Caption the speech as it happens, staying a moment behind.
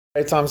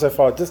Great time so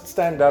far. Just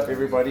stand up,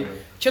 everybody.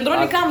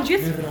 Qëndroni kam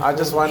gjithë. I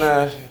just want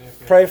to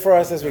pray for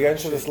us as we go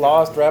into this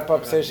last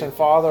wrap-up session.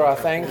 Father, I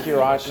thank you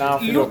right now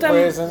for your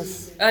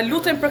presence.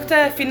 Lutem për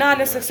këtë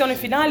finale, seksionin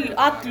final,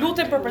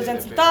 lutem për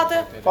prezencën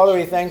tate. Father,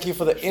 we thank you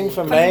for the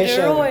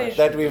information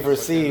that we've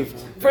received.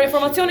 Për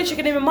informacionin që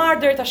kemi marrë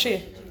deri tash.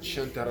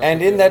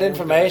 And in that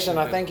information,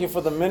 I thank you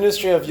for the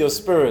ministry of your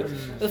Spirit.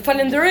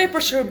 Falenderoj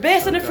për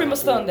shërbesën e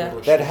frymës tënde.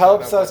 That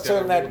helps us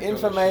turn that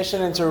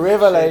information into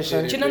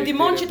revelation. Që na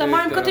ndihmon që ta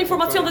marrim këtë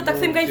informacion dhe ta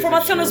kthejmë nga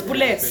informacioni në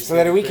zbulesë. So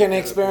that we can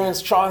experience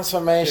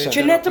transformation.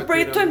 Që ne të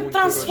përjetojmë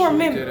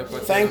transformim.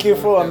 Thank you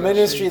for a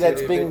ministry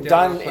that's being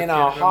done in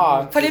our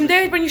heart.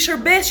 Faleminderit për një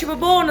shërbesë që po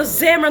bëhet në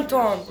zemrën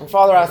tonë. And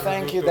Father, I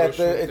thank you that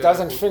it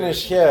doesn't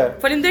finish here.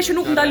 Faleminderit që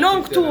nuk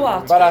ndalon këtu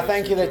atë. But I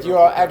thank you that you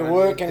are at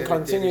work and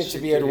continue to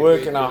be at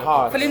work in our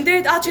hearts.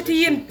 Faleminderit atë që ti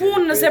je në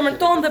punë në zemrën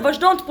tonë dhe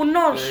vazhdon të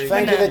punosh.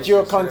 Thank you that you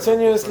are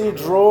continuously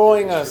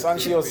drawing us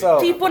unto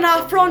yourself. Ti po na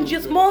afron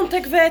gjithmonë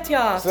tek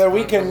vetja. So that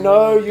we can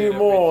know you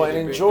more and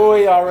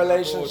enjoy our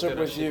relationship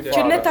with you,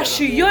 Që ne Father. ta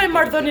shijojmë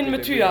marrëdhënien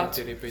me ty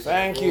atë.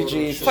 Thank you,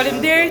 Jesus.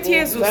 Faleminderit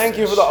Jezus. Thank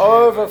you for the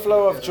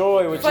overflow of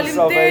joy, which is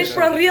Faleminderit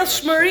për salvation.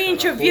 rrjedhshmërinë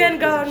që vjen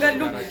nga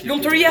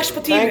lumturia e Thank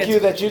shpëtimit. you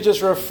that you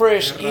just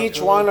refresh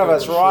each one of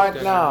us right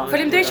now.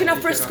 Faleminderit që na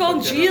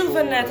freskon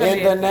gjithëve ne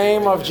In the tani.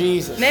 name of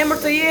Jesus. Në emër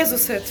të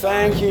Jezusit.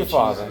 Thank you,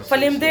 Father.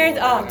 Faleminderit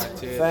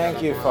atë.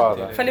 Thank you,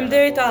 Father.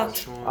 Faleminderit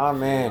atë.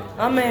 Amen.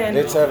 Amen.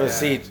 Let's have a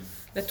seat.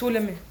 Le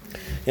tulemi.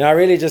 You know, I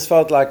really just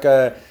felt like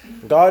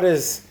God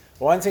is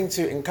wanting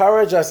to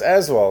encourage us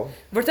as well.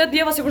 Vërtet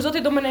djeva sikur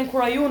Zoti do më na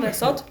inkurajone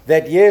sot,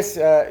 That yes,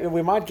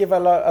 we might give a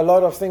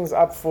lot of things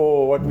up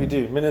for what we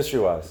do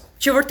ministry-wise.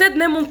 që vërtet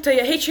ne mund të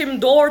heqim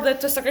dorë dhe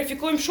të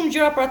sakrifikojmë shumë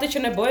gjëra për atë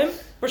që ne bëjmë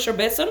për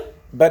shërbesën.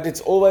 But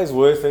it's always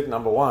worth it,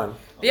 number one.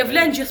 Ja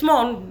vlen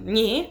gjithmonë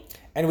një,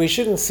 And we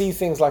shouldn't see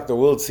things like the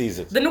world sees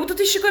it. dhe nuk do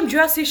të shikojmë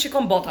gjëra si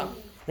shikon bota.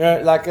 You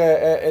know, like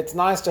it's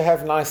nice to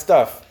have nice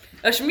stuff,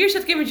 Është mirë që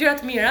të kemi gjëra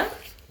të mira,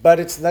 but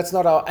that's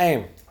not our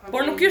aim.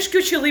 por nuk është ky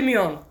qëllimi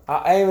jon.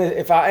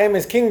 If our aim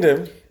is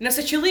kingdom,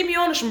 Nëse qëllimi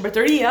jon është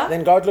mbretëria,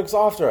 then God looks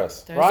after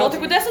us, Zoti right?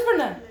 kujdeset për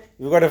ne.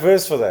 We've got a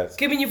verse for that.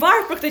 Kemi një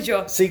varg për këtë gjë.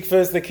 Seek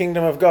first the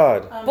kingdom of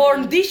God. Por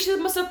ndiqni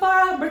më së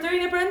para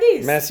mbretërinë e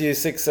Perëndisë. Matthew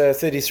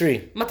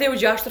 6:33. Mateu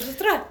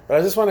 6:33. But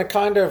I just want to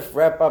kind of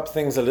wrap up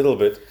things a little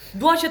bit,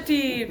 Dua që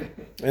ti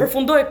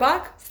përfundoj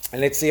pak,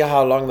 and let's see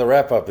how long the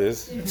wrap up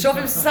is.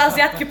 shohim se sa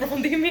zgjat ky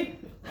përfundimi.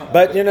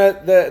 But you know,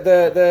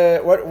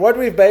 what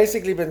we've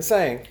basically been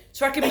saying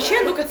Çfarë kemi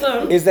qenë duke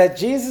thënë, is that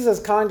Jesus'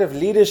 kind of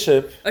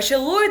leadership është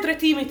lloji i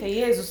drejtimit e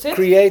Jezusit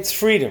creates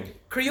freedom.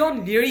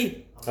 krijon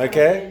liri.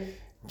 Okay?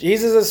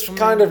 Jesus'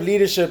 kind of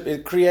leadership,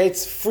 it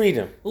creates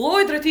freedom.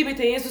 Lloji i drejtimit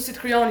e Jezusit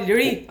krijon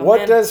liri.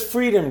 What does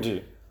freedom do?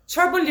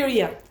 Çfarë bën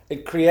liria?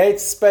 It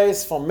creates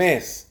space for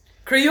mess.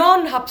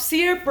 Krijon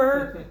hapësirë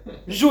për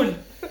zhul.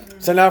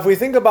 So now if we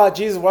think about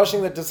Jesus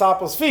washing the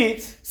disciples'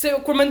 feet, Se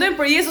kur mendojmë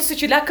për Jezusin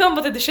që la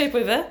këmbët e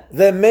dishepujve,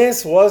 the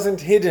mess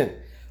wasn't hidden.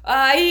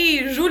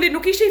 ai zhuli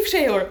nuk ishte i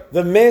fshehur,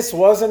 The mess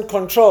wasn't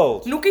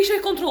controlled. nuk ishte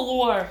i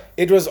kontrolluar.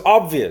 It was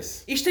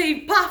obvious. Ishte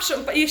i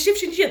pafshëm, i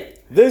shifshin gjithë.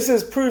 This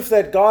is proof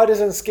that God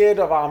isn't scared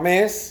of our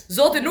mess,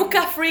 Zoti nuk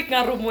ka frikë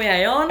nga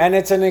rrëmuja jon. and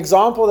it's an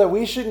example that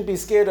we shouldn't be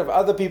scared of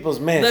other people's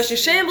Dhe mess. është një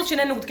shembull që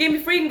ne nuk të kemi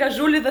frikë nga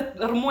zhuli dhe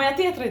rrëmuja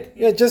tjetrit.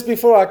 Yeah, just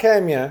before I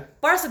came here,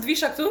 Para se të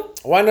visha këtu,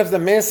 one of the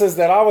messes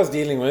that I was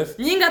dealing with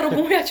një nga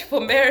rrëmuja që po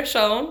merresha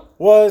unë,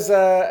 was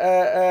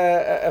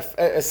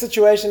a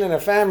situation in a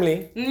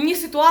family në një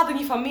situatë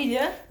një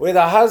familje, where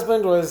the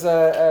husband was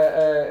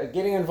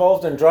getting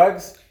involved in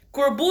drugs,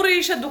 kur burri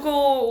ishte duke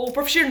u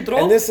përfshirë në and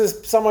drogë, this is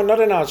someone not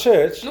in our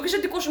church, nuk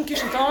ishte dikush në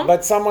kishën tonë,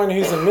 but someone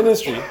who's in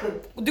ministry.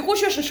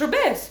 dikush që është në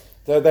shërbes.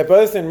 They're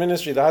both in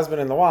ministry, the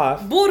husband and the wife.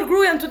 Burri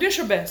gruaja në të dy në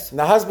shërbes. And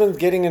the husband's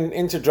getting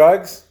into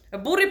drugs E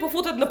burri po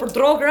futet në për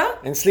drogra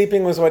and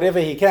sleeping with whatever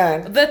he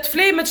can, dhe të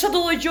flej me çdo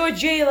lloj gjë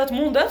gjej dhe të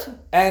mundet,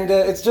 and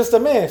it's just a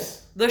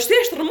mess. dhe është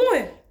thjesht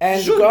rrëmuje.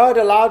 And Zhul. God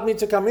allowed me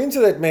to come into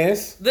that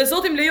mess Dhe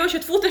Zoti më lejoi që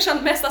të futesha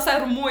në mes të asaj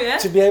rrëmuje,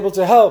 to be able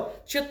to help.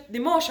 që të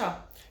ndihmosha.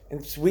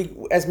 And we,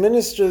 as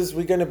ministers,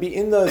 we're going to be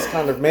in those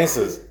kind of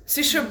messes.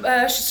 Si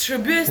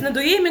shërbyes ne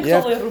do jemi në You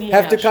këtë lloj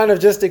have to rrëmujash. kind of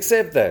just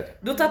accept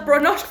that. Do ta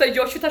pronosh këtë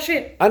gjë që tash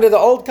Under the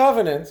old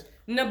covenant,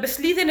 në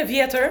beslidhjen e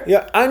vjetër,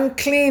 your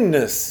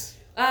uncleanness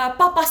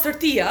pa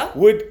pastërtia,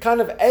 would kind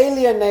of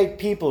alienate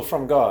people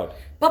from God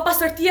pa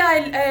pastërtia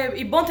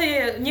i bonte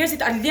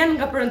njerëzit alien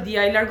nga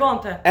Perëndia, i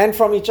largonte and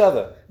from each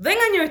other. dhe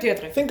nga njëri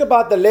tjetri. Think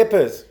about the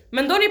lepers,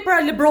 Mendoni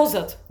për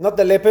lebrozët, not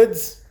the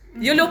leopards.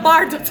 jo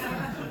leopardët.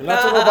 We're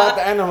not talking about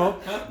the animal.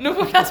 Nuk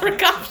po flas për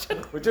kafshët.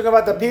 We're talking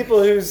about the people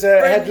who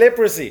had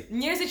leprosy.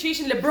 Njerëzit që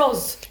ishin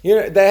lebroz. You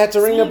know, they had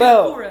to ring a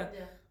bell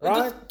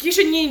Right?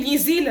 Kishin një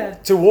zile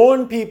to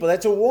warn people. They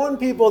had to warn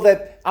people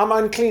that I'm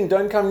unclean,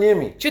 don't come near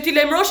me. që t'i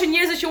lajmëroshin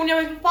njerëzit që unë jam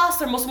i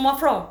pastër, mos më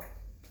afro.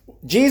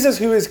 Jesus,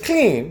 who is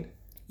clean,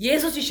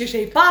 Jezusi që ishte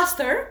i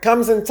pastër,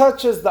 comes and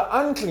touches the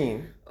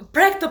unclean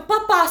prek të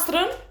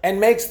papastrën and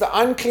makes the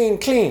unclean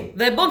clean.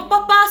 dhe e bën të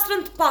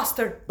papastrën të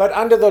pastër. But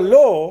under the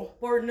law,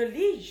 Por në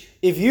ligj,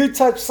 if you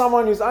touch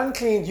someone who's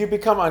unclean, you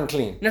become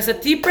unclean.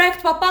 nëse ti prek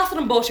të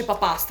papastrën, bëhesh i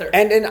papastër.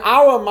 And in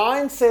our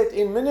mindset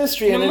in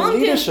ministry Në and in mendjen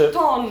leadership,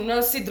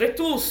 tonë si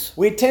drejtues,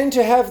 we tend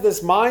to have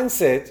this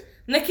mindset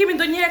ne kemi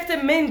ndonjëherë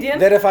këtë mendjen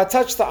that if I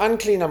touch the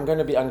unclean, I'm going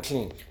to be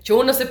unclean. që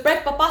unë nëse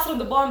prek papastrën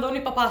do bëhem dhe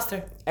unë i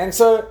papastër. And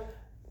so,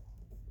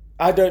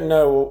 I don't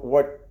know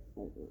what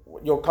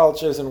your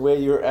culture is and where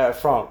you're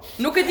from.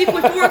 Nuk e di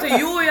kulturat e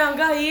juaja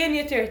nga jeni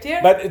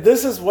etj. But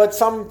this is what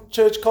some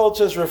church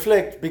cultures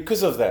reflect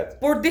because of that.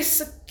 Por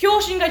kjo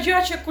është një nga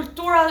gjërat që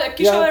kultura e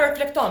kishave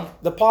reflekton.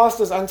 The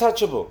pastor's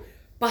untouchable.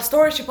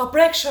 Pastori që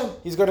paprekshëm,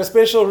 He's got a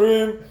special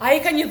room. ai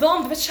ka një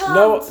dhomë të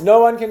veçantë. No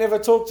one can ever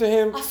talk to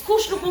him.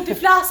 Askush nuk mund t'i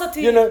flasë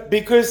atij. You know,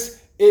 because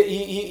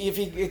if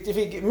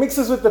he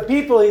mixes with the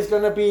people, he's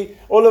going to be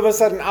all of a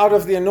sudden out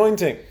of the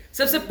anointing.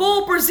 Sepse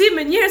po u përzi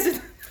me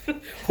njerëzit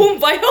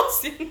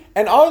vajosin.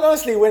 And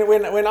honestly,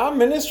 when I'm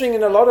ministering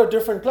in a lot of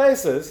different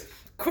places,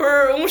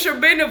 Kur unë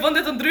shërbej në vende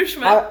të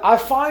ndryshme, I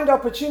find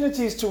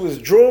opportunities to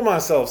withdraw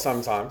myself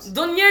sometimes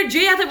ndonjëherë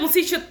gjej atë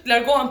mundësi që të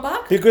largohem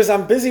pak, because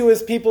I'm busy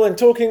with people and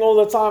talking all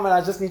the time and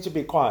I just need to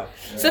be quiet.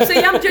 sepse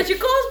jam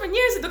gjëqikos me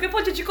njerëzit, duke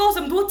folë gjëqikos,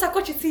 më duhet ca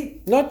qetësi.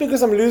 Not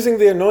because I'm losing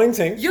the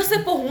anointing, Jo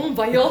se po humb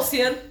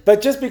vajosjen, but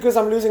just because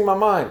I'm losing my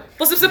mind.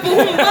 po sepse po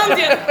humb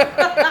mendjen.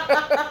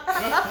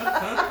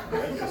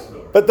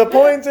 But the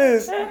point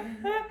is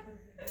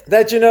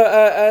that, you know,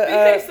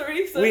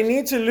 Sorry. we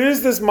need to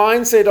lose this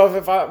mindset of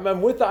if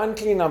I'm with the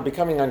unclean, I'm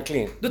becoming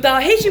unclean. Do ta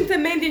heqim këtë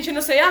mendjen që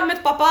nëse jam me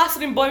të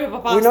papastrin, bëjmë i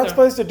We're not papastër.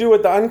 supposed to do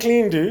what the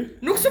unclean do,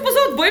 Nuk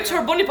supozohet bëjmë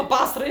çfarë bën i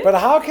papastri. but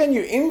how can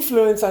you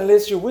influence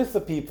unless you're with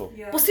the people?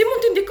 Po si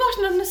mund të ndikosh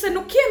nëse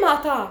nuk je me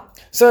ata?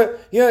 So,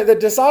 you know, the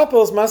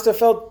disciples must have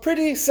felt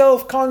pretty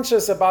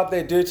self-conscious about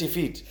their dirty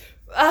feet.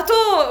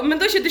 Ato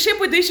mendoj që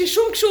dishepujt do ishin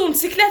shumë kështu në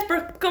siklet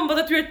për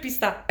këmbët e tyre të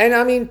pista. And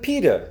I mean,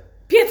 Peter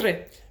Pietri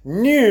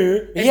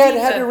knew he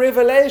had a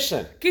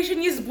revelation. kishte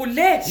një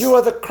zbulet. You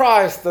are the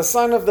Christ, the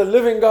Son of the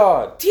living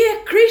God. Ti je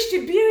Krishti,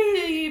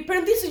 biri i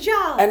Perëndisë së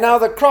gjallë. And now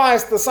the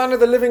Christ, the Son of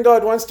the living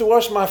God, wants to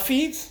wash my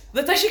feet.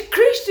 Dhe tash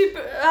Krishti,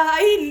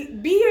 ai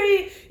biri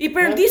i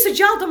Perëndisë së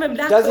gjallë do më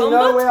mblat Does he know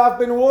këmbët. where I've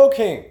been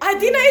walking? Ai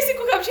di na si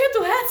ku kam qenë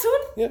tu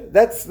ecun? Yeah,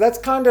 that's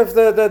kind of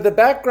the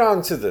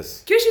background to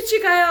this. Kjo është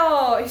çika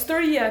ajo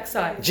historia e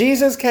kësaj.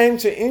 Jesus came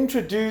to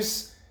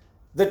introduce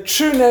the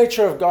true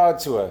nature of God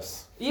to us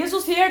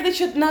Jezus i erdhi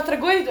që të na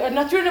tregoj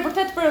natyrën e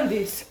vërtetë të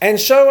Perëndisë. and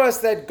show us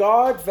that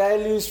God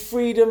values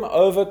freedom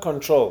over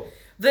control.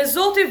 Dhe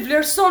Zoti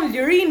vlerëson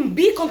lirinë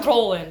mbi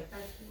kontrollin.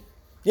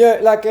 Yeah,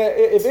 like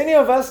if any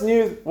of us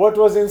knew what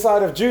was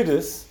inside of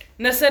Judas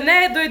Nëse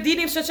ne do e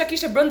dinim se çka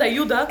kishte brenda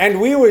Juda, and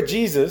we were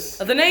Jesus,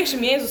 dhe ne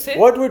ishim Jezusi,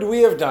 what would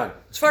we have done?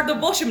 çfarë do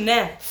boshim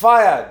ne?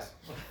 Fired.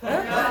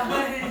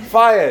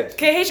 Fired.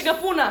 Ke heq nga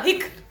puna,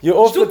 hik. You're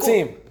off the Zhduku.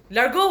 team.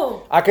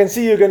 Largohu. I can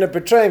see you're going to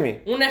betray me.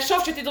 Unë e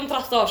shoh që ti do më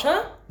tradhtosh, ha?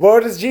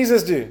 What does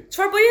Jesus do?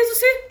 Çfarë bëj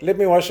Jezusi? Let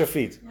me wash your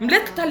feet.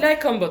 Mblet ta laj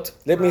këmbët.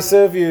 Let me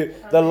serve you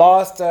the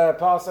last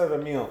Passover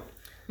meal.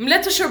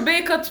 Mblet të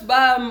shërbej kët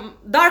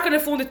darkën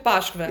e fundit të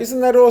pashkëve.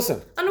 Isn't that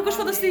awesome? A nuk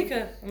është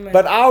fantastike?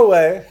 But our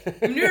way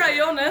Mënyra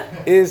jone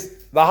is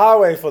the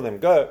highway for them.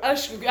 Go.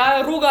 është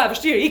rruga e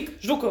vështirë, ik,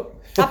 zhduku.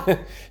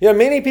 Yeah,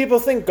 many people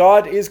think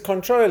God is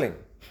controlling.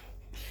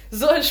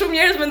 Shumë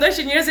njerëz mendojnë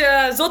që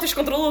njerëzit Zoti është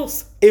kontrollues.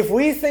 If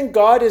we think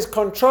God is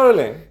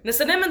controlling,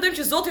 Nëse ne mendojmë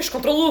që Zoti është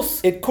kontrollues,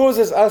 it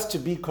causes us to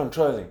be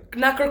controlling.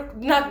 na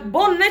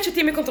bën ne që të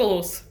jemi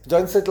kontrollues.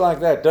 Don't sit like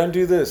that. Don't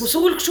do Mos this.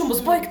 u ul kështu,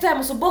 mos bëj këtë,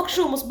 mos u bë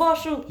kështu, mos bëj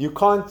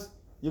kështu.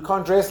 You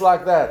can't dress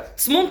like that.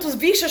 S'mund të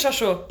vishesh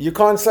ashtu. You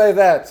can't say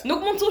that.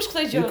 Nuk mund të thush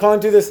këtë You gjë.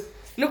 can't do this.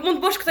 Nuk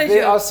mund të bësh këtë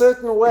There gjë. are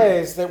certain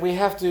ways that we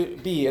have to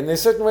be, and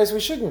there's certain ways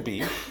we shouldn't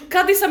be,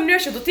 Ka disa mënyra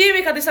që do të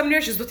jemi, ka disa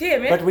mënyra që s'do të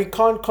jemi, but we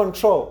can't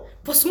control.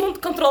 po s'mund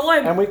të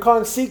kontrollojmë. And we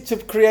can't seek to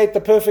create the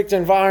perfect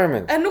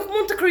environment. E nuk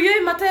mund të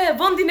krijojmë atë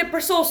vendin e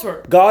përsosur.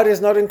 God is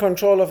not in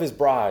control of his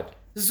bride.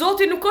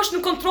 Zoti nuk është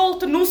në kontroll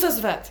të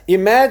nusës vet.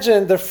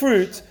 Imagine the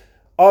fruit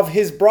of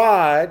his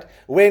bride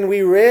when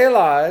we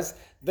realize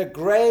the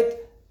great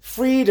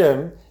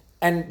freedom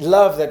and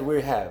love that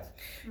we have.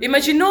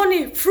 Imagjinoni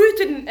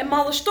frytin e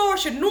madhështor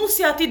që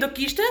nusja ati do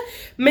kishte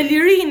me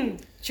lirinë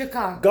që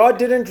ka. God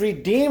didn't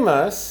redeem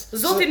us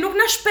Zoti nuk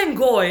na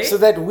shpengoi so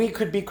that we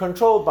could be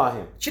controlled by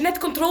him. që ne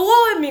të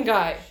kontrollohemi nga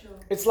ai.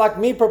 It's like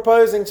me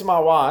proposing to my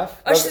wife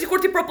Është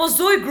sikur ti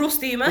propozoj gruas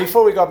time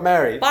before we got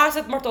married para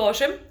se të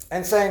martoheshim,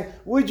 and saying,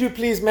 "Would you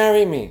please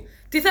marry me?"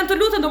 ti them të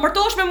lutem do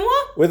martohesh me mua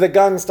with a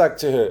gun stuck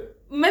to her.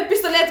 me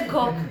pistolet në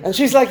kokë. And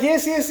she's like,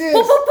 "Yes, yes, Po yes."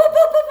 po po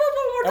po po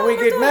po. And we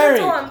get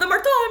married. Do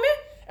martohemi.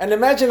 And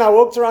imagine I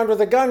walked around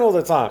with a gun all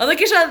the time. Edhe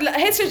kisha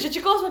hecë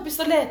gjithkohës me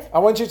pistolet. I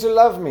want you to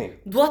love me.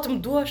 Dua të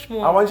më duash I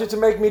mua. want you to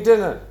make me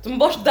dinner. Të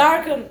mbosh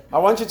darkën, I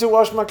want you to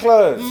wash my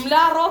clothes.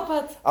 m'la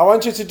rropat. I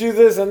want you to do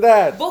this and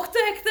that. Bo këtë.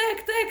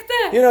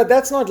 You know,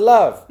 that's not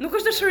love. Nuk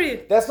është dashuri.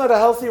 That's not a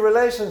healthy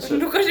relationship.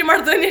 Nuk është një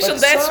marrëdhënie e But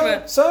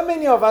shëndetshme. so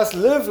many of us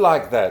live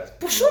like that.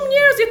 Po shumë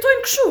njerëz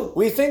jetojnë kështu.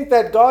 We think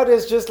that God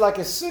is just like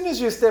as soon as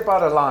you step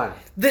out of line,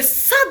 Dhe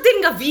sa del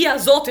nga vija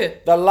Zoti,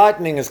 the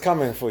lightning is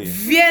coming for you.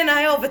 vjen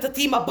ajo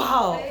vetëtima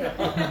bau.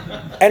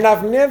 And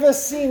I've never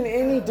seen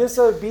any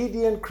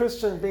disobedient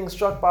Christian being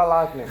struck by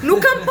lightning.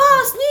 Nuk kam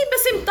pas një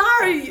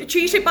besimtar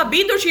që ishte i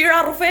pabindur që i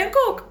ra rrufe në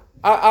kokë.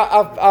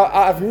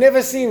 I've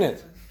never seen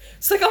it.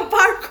 Se kam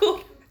parë kur.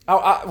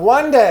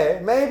 One day,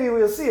 maybe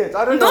we'll see it.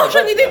 I don't know.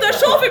 Ndoshta një ditë do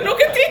shohim, nuk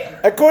e di.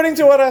 According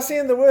to what I see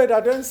in the Word,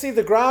 I don't see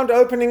the ground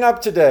opening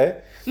up today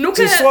Nuk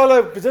to e-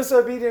 swallow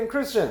disobedient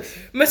Christians.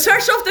 Me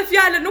çfarë shoh të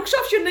fjalën, nuk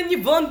shoh që në një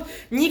vend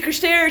një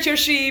krishterë që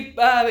është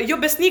i jo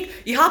besnik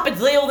i hapet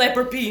dheu dhe e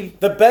përpin.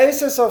 The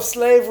basis of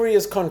slavery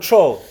is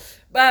control.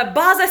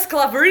 Baza e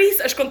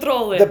skllavërisë është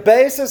kontrolli. The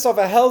basis of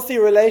a healthy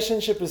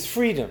relationship is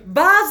freedom.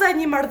 Baza e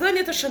një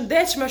marrëdhënie të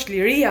shëndetshme është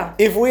liria.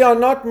 If we are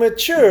not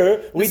mature,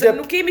 Nëse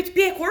nuk kemi të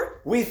pjekur,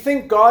 we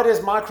think God is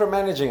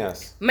micromanaging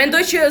us.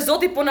 mendoj që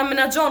Zoti po na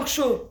menaxhon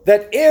kështu.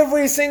 That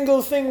every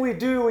single thing we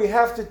do, we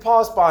have to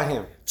pass by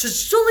Him. Që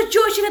çdo lloj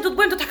gjë që ne do të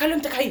bëjmë do ta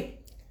kalojmë tek ai.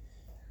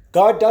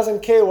 God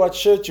doesn't care what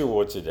shirt you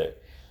wore today,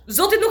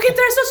 Zoti nuk i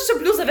intereson se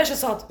çfarë bluzë veshe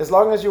sot. as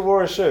long as you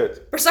wore a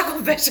shirt. Për sa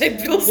kohë veshe You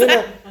bluzë.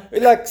 know,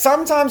 like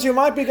sometimes you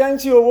might be going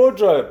to your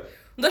wardrobe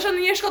Ndoshta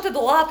në një shkot e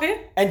dollapi,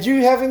 and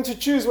you having to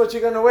choose what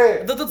you're going to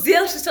wear. do të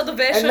zgjedhësh se çfarë do And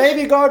veshësh.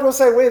 maybe God will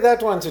say, wear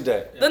that one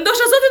today. Dhe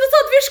ndoshta Zoti do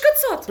thotë vesh këtë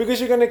sot,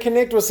 Because you're going to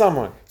connect with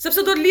someone.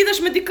 sepse do të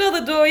lidhesh me dikë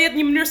dhe do jetë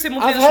një mënyrë si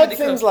mund të I've lidhesh had me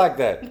things dikë. like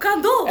that. Ka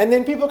ndodhur. And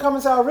then people come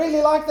and say, I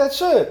really like that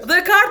shirt.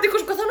 Dhe ka ardhur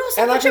dikush ka thënë, "Ose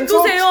And I më can çem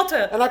bluzë talk, e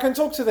jote." and I can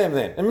talk to them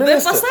then and Dhe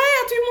minister. pastaj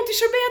aty mund t'i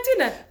shërbej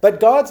atyne. But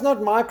God's not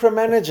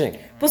micromanaging.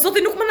 Po Zoti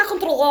nuk më na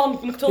kontrollon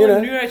në këtë You know.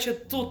 mënyrë që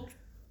tu.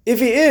 If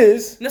He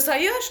is, Nëse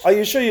ai është, are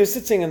you sure you're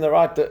sitting in the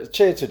right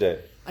chair today?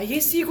 a je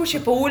sigur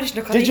që po ulesh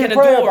në Did you karrikën e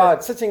pray dorë?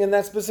 about sitting in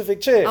that specific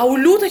chair? A u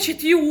lutet që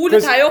ti ulet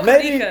Because ajo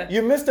maybe karrike?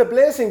 you missed a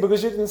blessing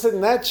because you didn't sit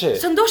in that chair.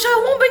 Se ndoshta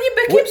humbe një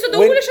bekim se do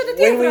ulesh atë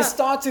When we tjetra.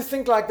 start to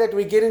think like that,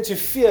 we get into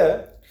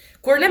fear,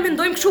 Kur ne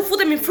mendojmë kështu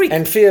futemi në frikë.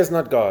 and fear is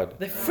not God.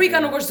 Dhe frika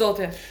nuk është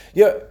Zoti.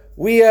 Yeah,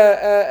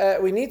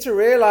 we need to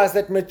realize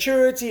that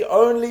maturity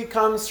only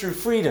comes through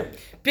freedom,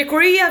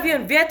 Pjekuria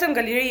vjen vetëm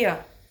nga liria.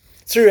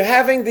 through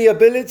having the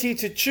ability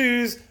to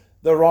choose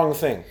the wrong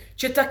thing.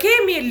 Që ta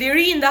kemi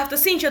lirinë dhe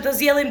aftësinë që të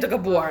zgjellim të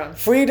gabuarën.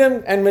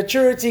 Freedom and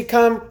maturity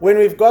come when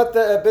we've got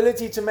the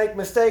ability to make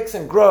mistakes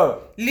and grow.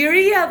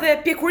 Liria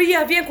dhe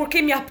pjekuria vjen kur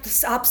kemi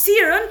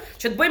hapësirën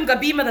që të bëjmë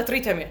gabime dhe të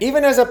rritemi.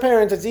 Even as a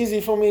parent, it's easy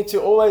for me to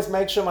always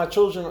make sure my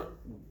children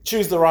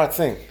choose the right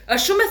thing.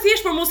 Është shumë e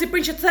thjeshtë për mua si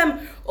prind që të them,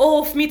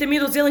 "Oh, fëmijët e mi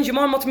do të zgjellin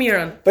gjithmonë më të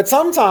mirën." But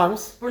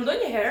sometimes Por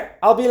ndonjëherë,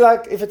 I'll be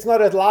like, if it's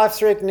not a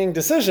life-threatening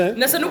decision,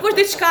 nëse nuk është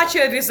diçka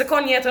që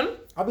rrezikon jetën,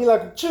 I'll be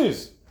like,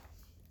 choose.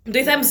 do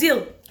i them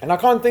zgjidh. And I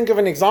can't think of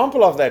an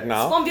example of that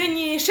now, Po vjen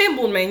një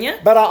shembull me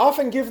një, but I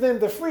often give them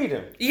the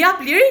freedom. I jap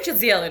lirinë që të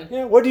zgjellin.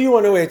 Yeah, what do you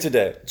want to wear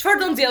today? Çfarë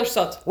do nxjellësh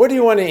sot? What do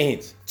you want to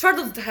eat? Çfarë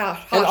do të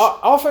hash? And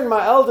often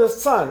my eldest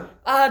son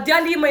A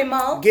djali im më i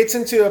madh gets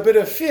into a bit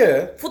of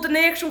fear. futet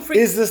në ekshum frikë.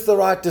 Is this the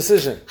right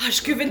decision? A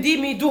është ky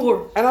vendimi i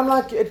duhur? And I'm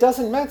like, it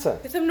doesn't matter.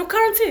 I them nuk ka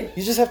rëndësi.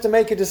 You just have to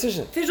make a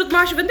decision. Ti do të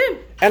marrësh vendim.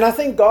 And I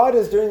think God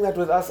is doing that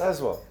with us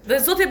as well. Dhe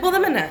Zoti e bën dhe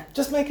me ne.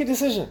 Just make a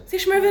decision. Ti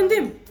shmerr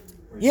vendim.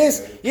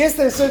 Yes,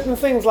 there's certain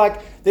things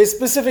like there's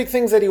specific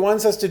things that He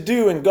wants us to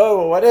do and go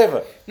or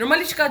whatever.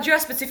 Normalisht ka gjëra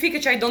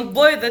specifike që ai do të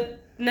bëjë dhe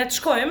ne të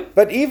shkojmë.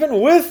 But even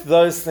with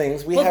those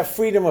things, we have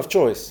freedom of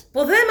choice.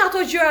 Po dhe me ato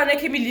gjëra ne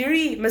kemi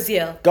liri me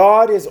zgjedh.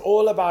 God is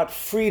all about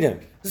freedom.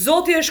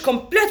 Zoti është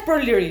komplet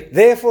për liri.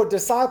 Therefore,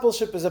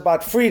 discipleship is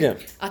about freedom.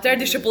 Atëherë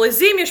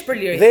dishipullizimi është për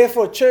liri.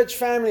 Therefore, church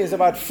family is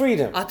about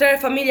freedom. Atëherë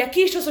familja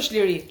kishës është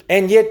liri.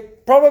 And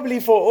yet,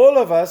 probably for all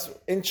of us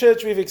in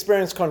church, we've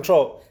experienced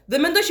control. Dhe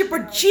mendoj që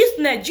për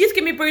gjithë ne, gjithë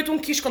kemi përjetuar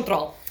kish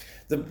kontroll.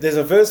 There's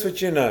a verse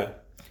which you know.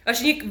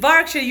 Është një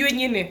varg që ju e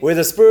njihni. Where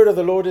the Spirit of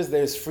the Lord is,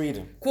 there is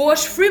freedom. Ku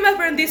është fryma e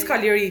Perëndis ka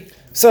liri.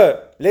 So,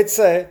 let's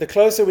say the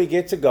closer we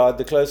get to God,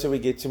 the closer we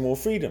get to more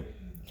freedom.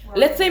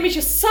 Le të themi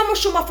që sa më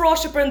shumë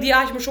afrohesh te Perëndia,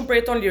 aq më shumë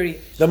përjeton liri.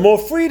 The more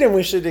freedom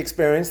we should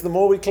experience, the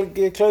more we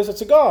get closer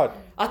to God.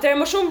 Atëherë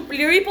më shumë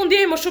liri po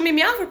ndjej, më shumë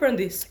i afër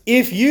Perëndis.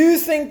 If you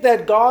think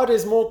that God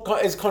is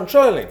is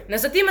controlling,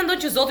 Nëse ti mendon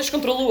që Zoti është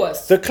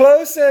kontrollues, the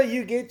closer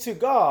you get to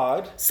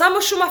God, sa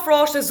më shumë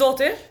afrohesh te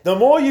Zoti, the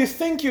more you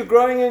think you're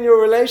growing in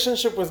your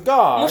relationship with më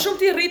God, shumë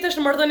ti rritesh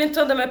në marrëdhënien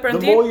tënde me the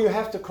Perëndin. more you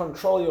have to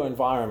control your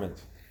environment.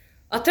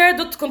 Atëherë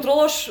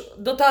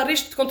do të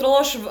arrish të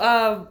kontrollosh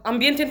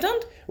ambientin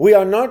tënd? We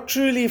are not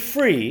truly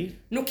free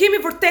Nuk kemi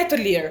vërtet të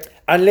lirë.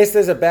 unless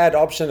there's a bad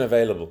option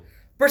available.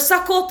 Për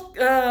sa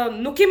kohë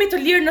nuk kemi të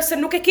lirë nëse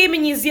nuk e kemi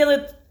një zgjedhje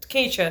të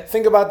keqe.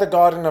 Think about the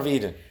Garden of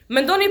Eden.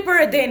 Mendoni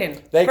për Edenin,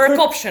 They për could,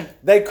 kopshën.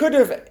 they could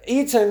have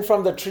eaten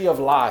from the tree of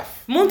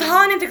life, Mund të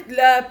hanin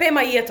të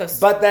pema jetës,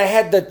 but they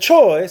had the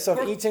choice of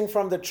eating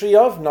from the tree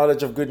of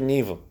knowledge of good and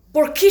evil.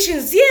 por kishin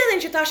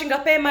zgjedhjen që tashin nga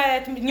pema e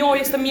të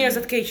njohjes të mirës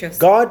dhe të keqes.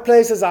 God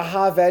places a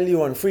high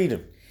value on freedom,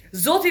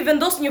 Zoti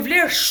vendos një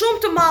vlerë shumë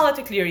të madhe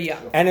tek liria.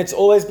 and it's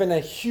always been a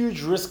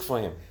huge risk for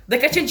him. Dhe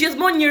ka qenë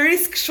gjithmonë një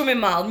risk shumë i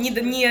madh,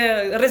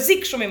 një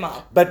rrezik shumë i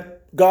madh. But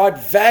God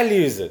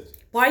values it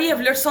Por ai e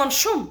vlerëson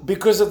shumë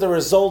because of the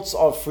results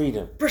of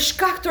freedom. për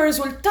shkak të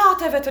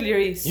rezultateve të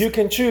lirisë. You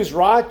can choose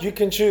right, you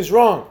can choose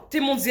wrong. Ti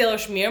mund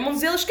zgjedhësh mirë,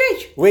 mund zgjedhësh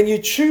keq. When you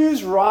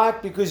choose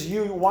right because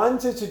you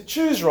wanted to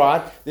choose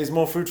right, there's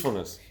more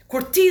fruitfulness.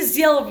 Kur ti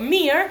zgjell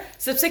mirë,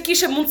 sepse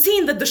kishe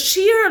mundësinë dhe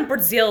dëshirën për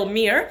të zgjellë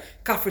mirë,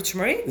 ka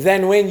frytshmëri.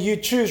 Than when you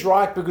choose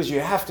right because you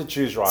have to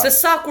choose right. Se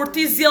sa kur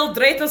ti zgjell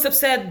drejtën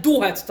sepse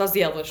duhet ta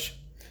zgjedhësh.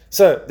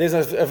 So there's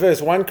a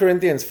verse, 1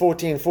 Corinthians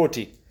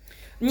 14:40.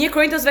 1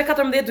 Korintasve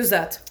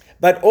 14:40.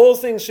 But all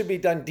things should be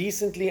done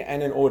decently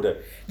and in order.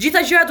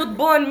 Gjitha gjërat do të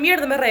bëhen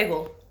mirë dhe me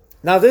rregull.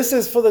 Now this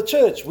is for the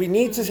church. We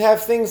need to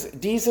have things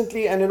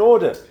decently and in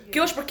order.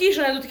 Kjo është për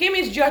kishën, ne do të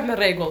kemi gjërat me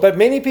rregull. But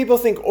many people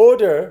think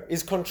order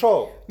is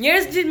control.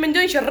 Njerëzit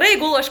mendojnë që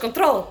rregull është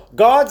kontroll.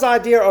 God's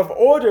idea of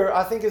order,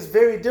 I think, is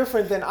very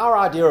different than our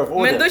idea of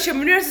order. Mendoj që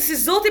mënyra se si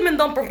Zoti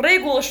mendon për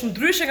rregull është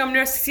ndryshe nga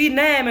mënyra se si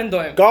ne e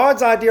mendojmë.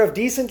 God's idea of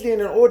decently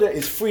and in order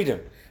is freedom.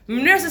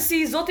 Mënyra se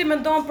si Zoti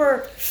mendon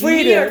për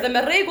Freedom. mirë dhe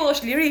me rregull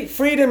është liri.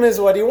 Freedom is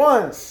what he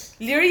wants.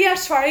 Liria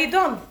është çfarë i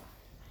don.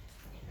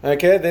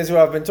 Okay, that's who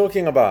I've been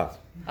talking about.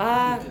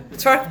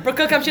 Çfarë për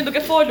kë kam qenë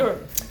duke folur?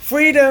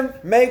 Freedom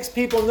makes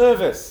people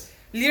nervous.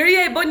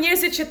 Liria i bën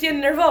njerëzit që të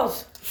jenë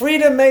nervoz.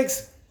 Freedom makes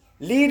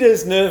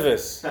leaders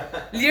nervous.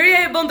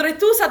 Liria i bën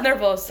drejtuesat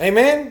nervoz.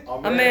 Amen?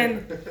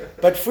 Amen.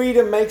 But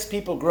freedom makes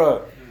people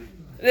grow.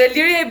 Dhe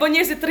liria i bën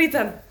njerëzit të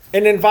rriten.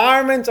 An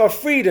environment of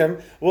freedom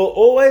will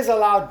always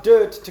allow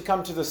dirt to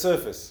come to the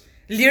surface.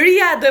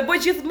 Liria do e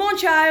bëj gjithmonë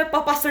që ajo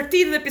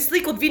papastërtitë dhe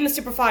pislliku të vinë në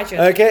sipërfaqe.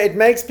 Okay, it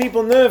makes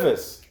people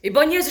nervous. I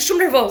bën njerëzit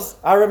shumë nervoz.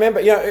 I remember,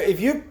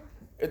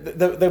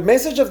 the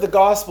message of the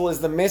gospel is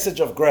the message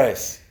of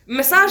grace.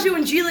 Mesazhi i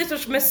Ungjillit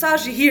është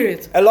mesazh i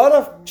hirit. A lot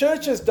of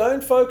churches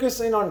don't focus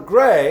in on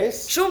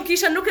grace Shumë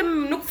kisha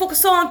nuk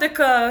fokusohen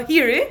tek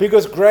hiri,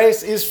 because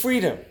grace is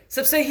freedom.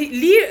 sepse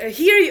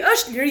hiri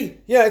është liri.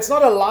 Yeah, it's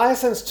not a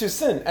license to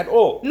sin at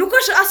all. Nuk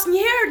është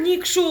asnjëherë një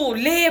kështu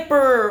leje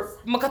për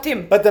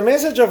mëkatim. But the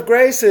message of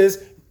grace is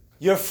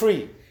you're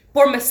free.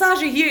 Por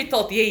mesazhi i hirit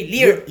thotë je i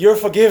lirë, You're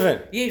forgiven.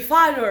 je i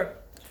falur.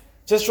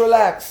 Just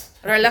relax.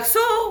 Relakso,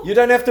 You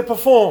don't have to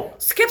perform.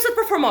 s'ke pse të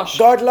performosh.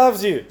 God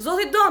loves you.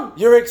 Zoti don,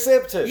 You're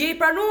accepted. je i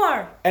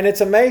pranuar. And it's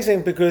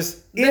amazing because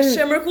Dhe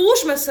është e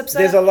mrekullueshme sepse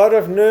there's a lot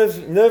of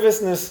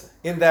nervousness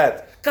in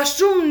that. ka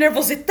shumë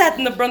nervozitet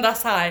në brenda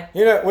saj.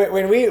 You know,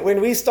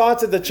 when we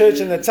started the church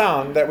in the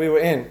town that we were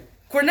in,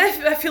 Kur ne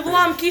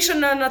filluam kishën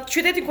në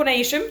qytetin ku ne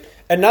ishim,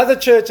 another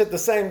church at the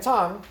same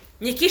time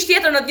një kish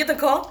tjetër në të njëjtën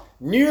kohë,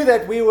 knew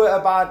that we were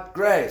about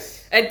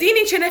grace. e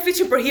dinin që ne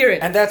flisim për hirin.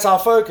 And that's our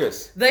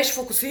focus. Dhe është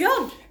fokusi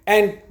jon.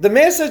 And the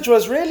message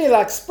was really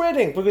like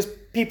spreading because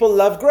people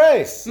love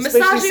grace,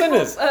 especially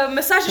sinners.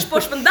 Mesazhi po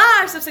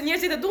shpërndar sepse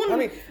njerëzit e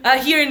duan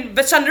hirin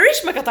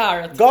veçanërisht me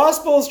katarët.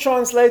 Gospels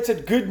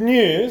translated good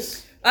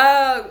news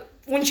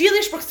Ungjilli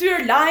është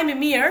përkthyer lajm i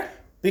mirë,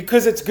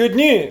 because it's good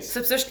news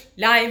sepse është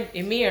lajm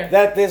i mirë,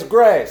 that there's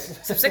grace.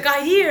 sepse ka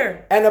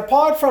hir. And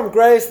apart from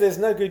grace, there's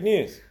no good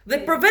news.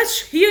 Dhe përveç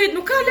hirit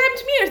nuk ka lajm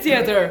të mirë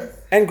tjetër.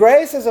 And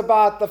grace is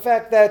about the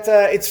fact that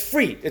it's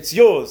free, it's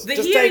yours. The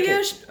Just here take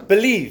is- it,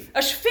 believe.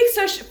 Është fiks,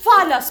 është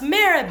falas,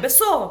 merre,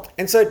 beso.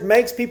 And so it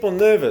makes people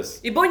nervous.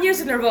 I bën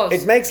njerëzit nervoz.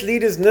 It makes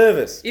leaders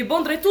nervous. I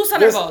bën drejtuesa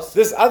nervoz.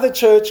 This other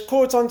church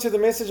caught onto the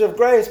message of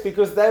grace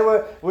because they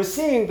were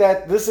seeing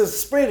that this is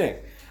spreading.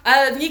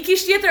 Një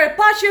kish tjetër e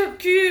pa që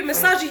ky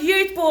mesazh i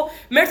hirit po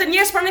merrte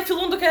njerëz pranë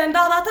fillon duke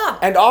ndalë ata.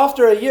 And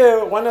after a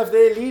year, one of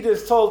their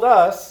leaders told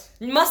us,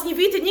 Mas një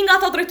viti një nga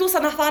ato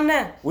drejtuesa na thanë ne,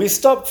 we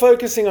stopped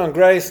focusing on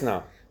grace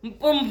now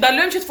po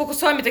ndalojmë që të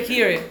fokusohemi tek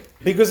hiri.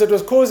 because it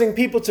was causing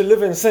people to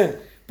live in sin.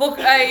 Po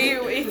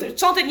i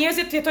çonte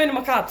njerëzit të jetojnë në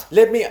mëkat.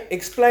 Let me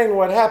explain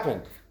what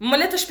happened. Më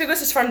le të shpjegoj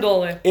se çfarë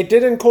ndolli. It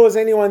didn't cause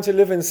anyone to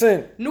live in sin.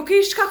 Nuk i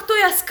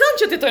shkaktoi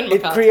askënd që të jetojnë në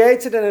It mëkat.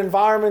 created an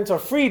environment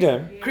of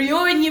freedom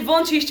Krijoi një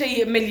vend që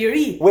ishte me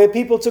liri, where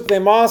people took their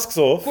masks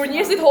off kur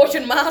njerëzit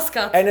hoqën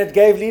maskat and it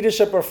gave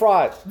leadership a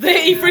fright. dhe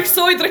i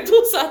friksoi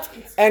drejtuesat.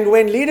 And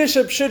when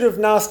leadership should have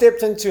now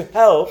stepped in to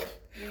help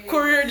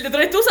Kur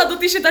drejtuesat do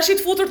të ishin tash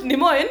të futur të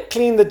ndihmojnë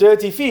clean the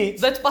dirty feet,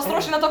 dhe të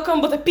pastroshin ato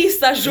këmbët e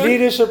pista zhur.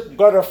 leadership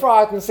got a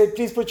fright and said,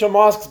 please put your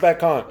masks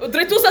back on.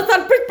 Drejtuesat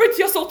thanë prit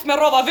jo sot me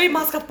rrova, vej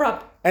maskat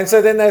prap. And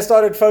so then they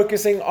started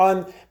focusing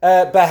on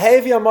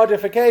behavior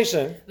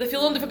modification Dhe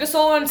fillon të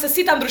fokusohen se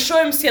si ta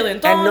ndryshojmë sjelljen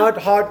and tonë not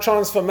heart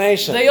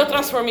transformation. dhe jo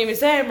transformimi i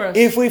zemrës.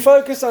 If we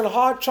focus on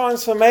heart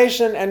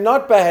transformation and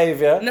not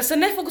behavior, Nëse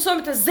ne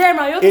fokusohemi te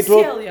zemra jo te it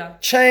will sjellja,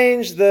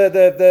 change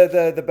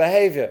the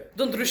behavior.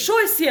 do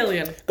ndryshoj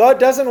sjelljen. God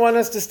doesn't want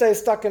us to stay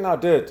stuck in our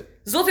dirt.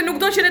 Zoti nuk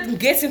do që ne të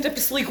ngecim te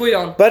pisliku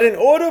jon. But in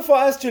order for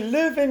us to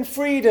live in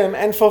freedom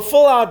and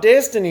fulfill our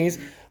destinies,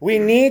 we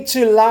need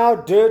to allow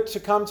dirt to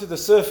come to the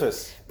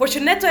surface. Por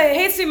që ne të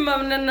ecim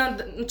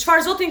në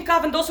çfarë Zoti ka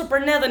vendosur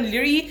për ne dhe në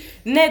liri,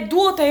 ne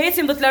duhet të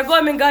ecim dhe të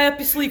largohemi nga ajo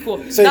pisliku,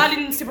 So,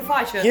 dalin në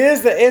sipërfaqe.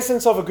 Here's the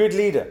essence of a good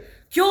leader.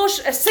 Kjo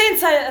është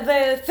esenca dhe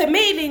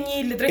themeli i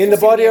një drejtuesi. In the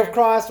body of mirë.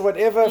 Christ,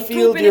 whatever Në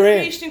field trupin you're e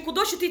in, Krishtit,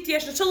 kudo që ti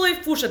t'jesh, në çdo lloj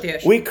fushë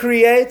t'jesh. we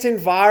create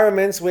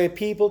environments where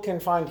people can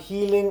find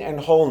healing and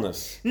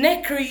wholeness Ne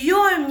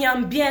krijojmë një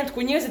ambient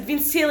ku njerëzit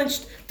vinë sjellin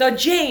të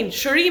gjejnë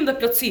shërim dhe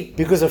plotësi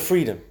because of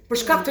freedom. për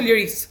shkak të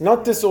lirisë.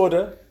 Not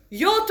disorder,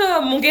 Jo të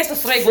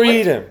mungesës rregullit.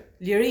 freedom.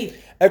 Liri.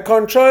 A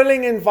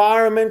controlling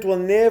environment will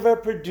never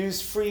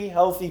produce free,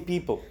 healthy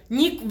people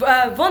Një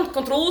vend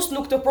kontrollues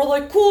nuk të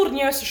prodhoj kurrë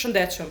njerëz të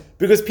shëndetshëm,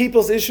 because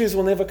people's issues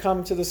will never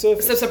come to the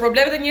surface. sepse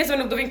problemet e njerëzve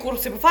nuk do vinë kurrë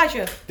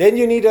sipërfaqe. Then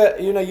you need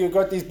you've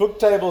got these book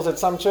tables at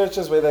some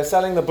churches where they're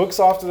selling the books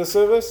after the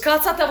service. Ka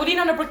ca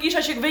tavolina në përkisha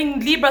që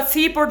vënë librat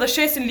sipër dhe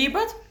shesin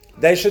librat.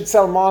 They should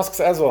sell masks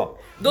as well.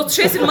 Do të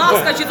shesin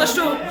maska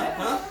gjithashtu.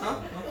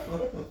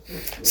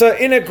 So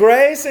in a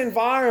grace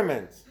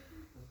environment,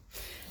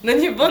 Në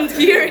një vend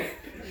hiri,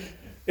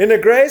 in a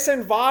grace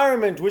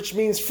environment, which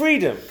means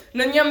freedom,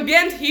 në një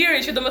ambient hiri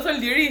që do të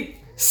thënë liri,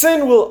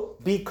 sin will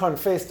be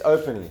confessed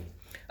openly.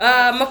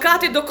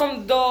 mëkati do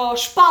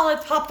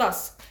shpallet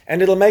haptas.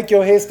 And it'll make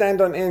your hair stand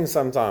on end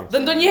sometimes. Dhe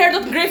ndonjëherë do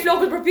të ngrej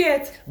flokët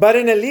përpjet. But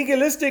in a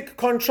legalistic,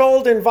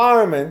 controlled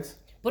environment,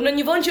 Po në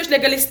një vend që është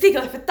legalistik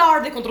dhe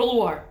fetar dhe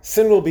kontrolluar,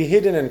 sin will be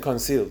hidden and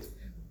concealed.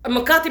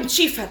 mëkati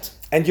mçifet.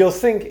 And you'll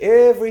think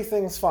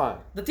everything's fine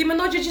Dhe ti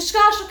mendoj që gjithçka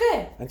është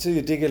okay, until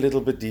you dig a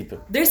little bit deeper.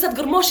 derisa të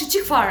gërmosh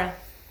çik fare.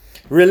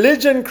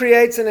 Religion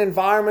creates an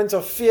environment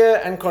of fear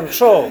and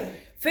control.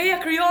 Feja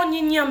krijon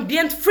një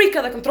ambient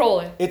frike dhe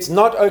kontrolli. It's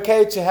not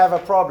okay to have a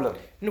problem.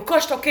 Nuk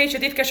është okay që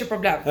ti të kesh një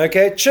problem.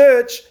 Okay,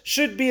 church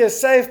should be a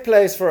safe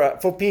place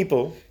for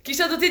people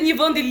Kisha do të jetë një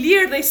vend i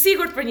lirë dhe i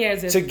sigurt për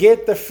njerëzit, to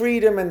get the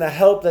freedom and the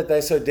help that they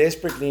so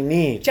desperately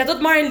need. që ato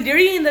të marrin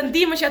lirinë dhe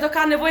ndihmën që ato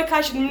kanë nevojë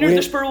kaq në mënyrë të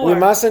We shpëruar.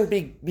 mustn't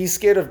be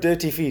scared of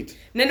dirty feet.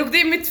 Ne nuk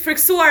demi të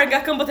friksuar nga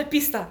këmbët e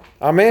pista.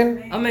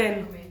 Amen.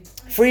 Amen.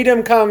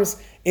 Freedom comes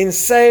in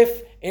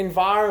safe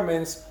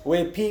environments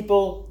where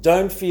people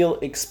don't feel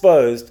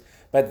exposed,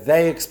 but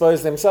they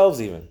expose themselves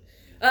even.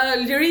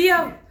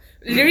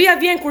 Liria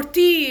vjen kur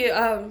ti,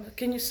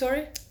 can you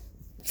sorry?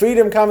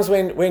 Freedom comes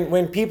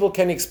when people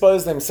can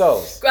expose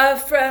themselves.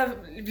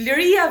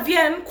 Liria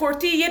vjen kur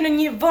ti je në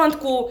një vend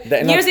ku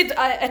Dhe njerëzit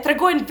e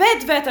tregojnë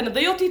veten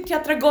dhe jo ti t'ja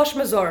tregosh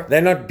me zor.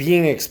 They're not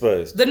being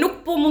exposed. Dhe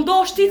nuk po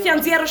mundosh ti t'ja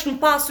nxjerrësh në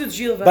pas sy të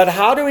gjithëve. But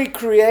how do we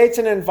create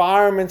an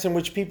environment in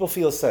which people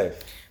feel safe?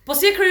 Po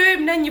si e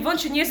krijojmë ne një vend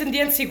që njerëzit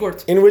ndjehen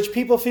sigurt? In which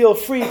people feel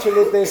free to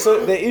let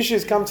their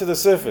issues come to the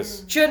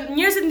surface. Që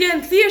njerëzit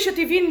ndjehen thjesht që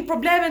t'i vinë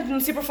problemet në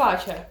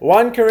sipërfaqe.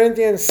 1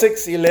 Corinthians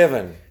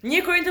 6:11.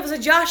 1 Korinthëve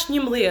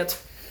 6:11.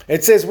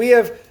 It says, "We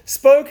have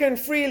spoken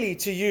freely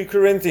to you,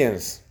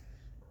 Corinthians,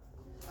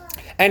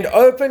 and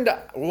opened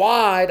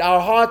wide our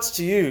hearts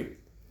to you."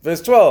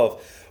 Verse 12.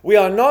 "We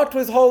are not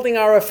withholding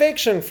our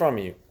affection from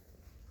you,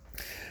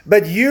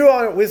 but you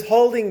are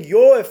withholding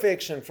your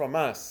affection from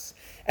us.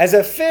 As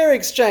a fair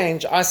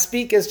exchange, I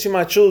speak as to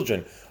my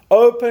children.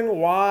 Open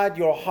wide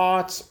your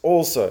hearts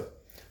also."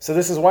 So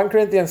this is 1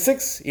 Corinthians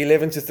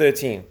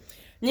 6:11-13.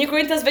 1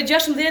 Korinthëve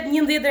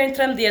 6:11 deri në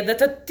 13. Dhe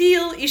të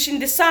tillë ishin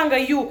disa nga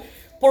ju,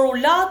 por u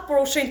lat, por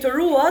u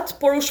shenjtëruat,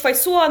 por u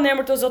shfaqsua në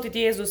emër të Zotit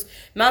Jezus,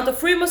 me anë të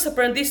frymës së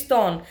Perëndisë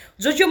ton.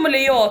 Çdo gjë më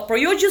lejohet, por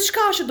jo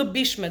gjithçka është e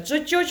dobishme. Çdo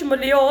gjë që më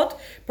lejohet,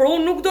 por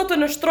unë nuk do të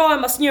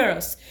nështrohem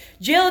asnjërs.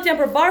 Gjellët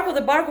janë për barku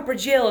dhe barku për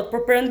gjellët,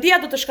 por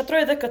Perëndia do të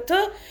shkatërrojë edhe këtë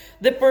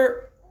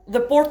dhe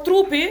por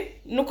trupi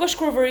nuk është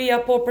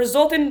kurvëria, por për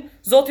Zotin,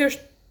 Zoti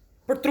është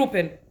për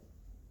trupin.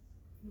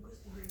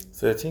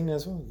 13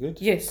 as well? Good?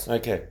 Yes.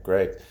 Okay,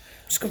 great.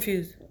 Just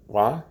confused.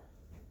 Why?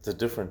 Is it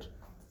different?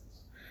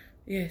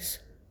 Yes.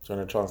 Do you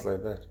want to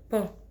translate that?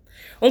 Po.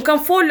 Unë kam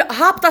fol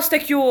haptas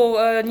tek ju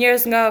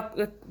njerëz nga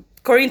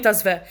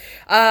Korintasve.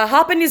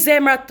 Hapeni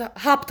zemrat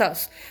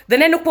haptas. Dhe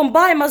ne nuk po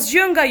mbajmë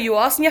asgjë nga ju,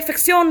 asnjë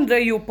afeksion nga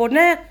ju, po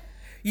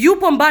ju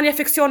po mbani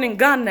afeksionin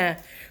nga ne.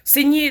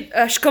 Si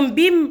një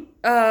shkëmbim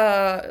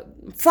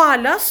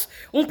falas,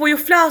 unë po ju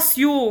flas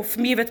ju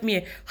fëmijëve të mi.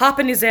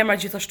 Hapeni zemrat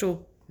gjithashtu.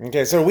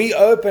 Okay, so we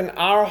open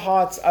our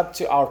hearts up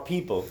to our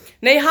people.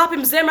 Ne I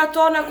hapim zemrat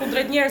tona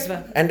kundrejt njerëzve.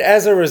 And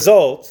as a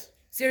result,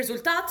 Si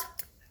rezultat,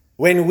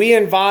 when we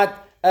invite,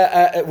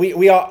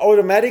 we are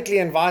automatically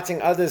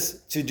inviting others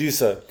to do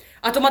so.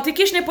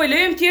 automatikisht ne po I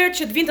lejojmë tjerë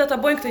që të vinë ta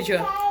bëjnë këtë gjë.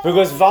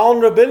 Because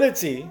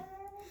vulnerability,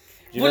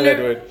 you know that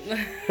word,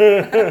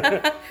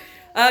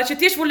 Që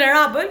ti je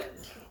vulnerabël,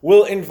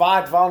 will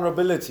invite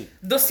vulnerability.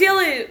 Do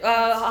sjelli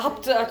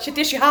që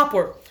ti I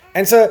hapur.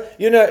 And so,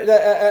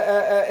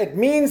 it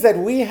means that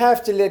we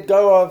have to let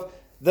go of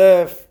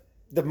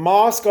the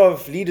mask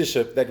of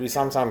leadership that we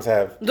sometimes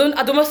have Do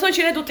më thonë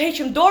që ne du të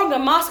heqim dorë nga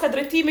maska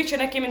drejtimi që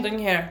ne kemi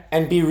ndonjëherë.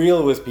 and be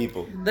real with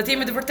people. Dhe të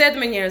jemi të vërtetë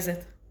me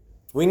njerëzit.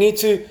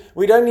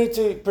 We don't need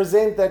to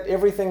present that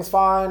everything's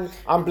fine,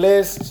 I'm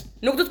blessed,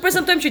 Nuk du të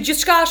prezantojmë që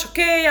gjithçka është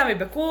okay, jam I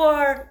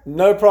bekuar,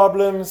 no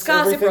problems, s'ka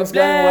si everything's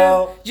going problem,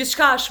 well.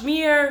 gjithçka është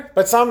mirë.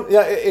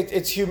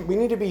 But we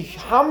need to be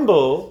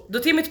humble, Do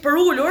të jemi të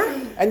përulur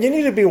and you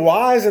need to be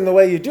wise in the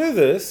way you do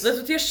this. dhe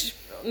do të jesh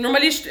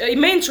normalisht I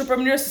mençur për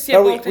mënyrën se si e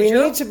But bën këtë we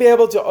gjë. need to be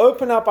able to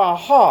open up our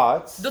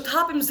hearts Do të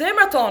hapim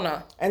zemrat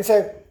tona and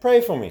say, pray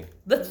for me.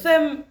 dhe të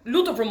them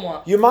lutu për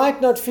mua. You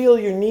might not feel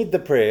you need the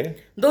prayer,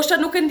 Ndoshta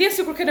nuk e ndjen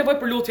sikur ke nevojë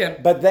për lutjen,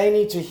 but they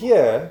need to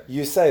hear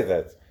you say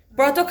that.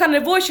 por ato kanë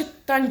nevojë që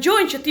ta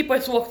ngjojnë që ti po e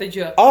thua këtë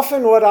gjë.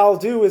 Often what I'll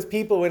do with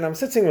people when I'm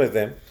sitting with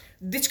them,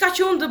 Diçka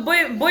që unë do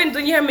bëj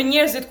ndonjëherë me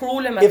njerëzit kur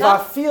ulem me if I ta,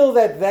 feel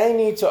that they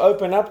need to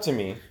open up to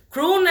me,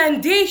 kur unë e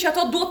ndjej që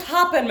ato duhet të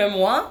hapen me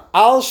mua,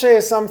 I'll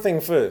share something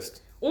first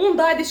unë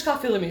ndaj diçka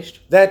fillimisht.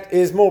 that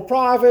is more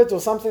private or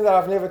something that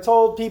I've never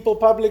told people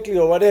publicly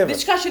or whatever.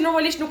 Diçka që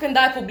normalisht nuk e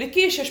ndaj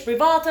publikisht, është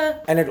private,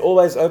 And it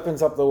always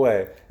opens up the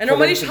way e for them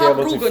normalisht to be hap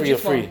able to rrugën feel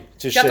gjithmonë. free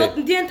to Që ato share.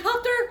 të ndjen të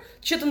hapur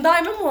që të ndaj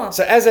me mua.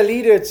 So as a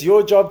leader, it's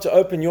your job to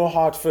open your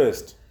heart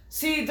first.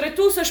 Si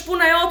drejtues është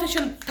puna jote që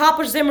të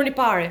hapësh zemrën I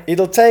pari.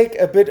 It'll take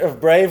a bit of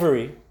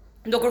bravery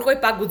Do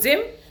kërkoj pak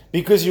guxim,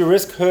 because you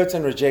risk hurt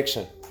and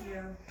rejection.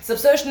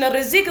 sepse është në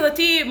rrezik dhe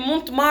ti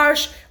mund të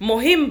marrësh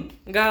mohim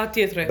nga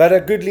tjetri. But a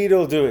good leader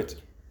will do it.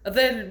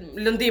 Dhe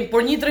lëndim,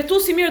 por një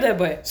drejtues I mirë do e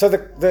bëj. So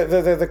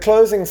the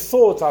closing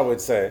thought, I would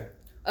say,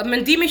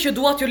 Mendimi që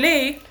dua t'ju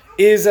lej,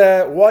 is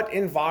what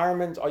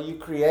environment are you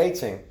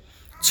creating?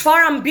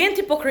 çfarë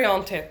ambienti po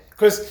krijon ti?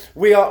 Because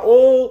we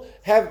all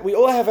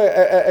have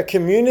a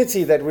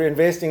community that we're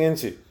investing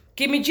into.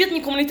 Kemi gjithë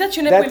një komunitet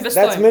që ne po That's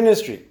investojmë.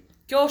 ministry.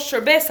 Kjo është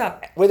shërbesa.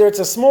 Whether it's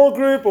a small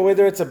group or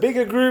whether it's a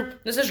bigger group,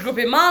 Nëse është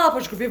grupi I madh apo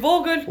është grupi I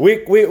vogël,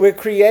 we're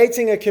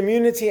creating a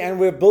community and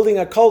we're building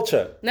a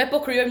culture. ne po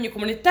krijojmë një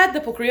komunitet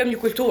dhe po krijojmë një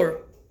kulturë.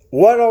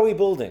 What are we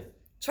building?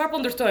 Çfarë po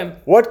ndërtojmë?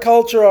 What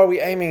culture are we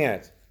aiming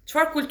at?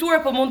 Çfarë kulture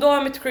po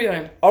mundohemi të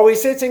krijojmë? Are we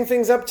setting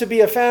things up to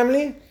be a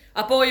family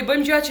Apo I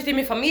bëjmë gjëra që të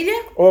jemi familje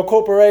or a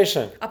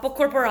corporation? apo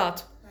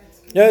korporat?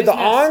 The Business.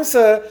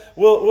 answer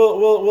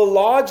will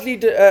largely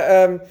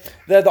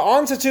the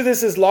answer to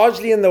this is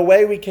largely in the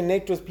way we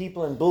connect with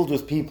people and build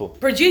with people.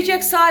 Përgjigjja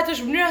e kësaj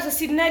është mënyra se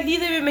si ne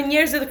lidhemi me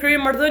njerëzit dhe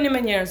krijojmë marrëdhënie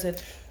me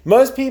njerëzit.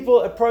 Most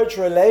people approach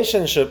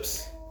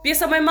relationships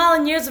Pjesa më e madhe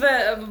e njerëzve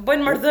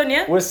bëjnë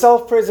marrëdhënie with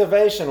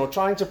self-preservation or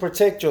trying to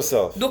protect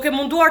yourself. duke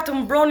munduar të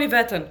mbroni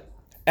veten.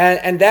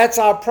 And that's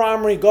our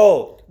primary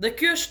goal. Dhe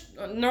ky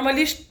është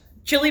normalisht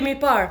qëllimi I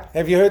parë.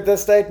 Have you heard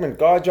this statement?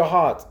 Guard your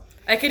heart.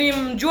 E keni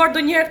dëgjuar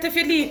ndonjëherë këtë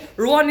fjali,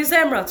 ruani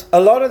zemrat. A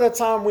lot of the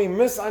time we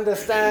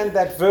misunderstand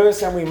that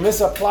verse and we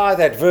misapply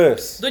that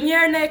verse.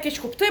 Ndonjëherë ne keq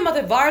kuptojmë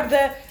atë varg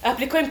dhe e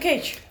aplikojmë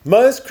keq.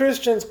 Most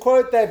Christians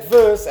quote that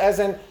verse as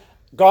in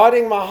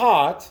guarding my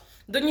heart.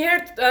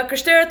 Ndonjëherë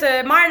krishterët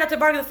e marrin atë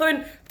varg dhe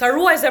thonë ta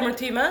ruaj zemrën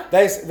time,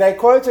 They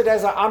quote it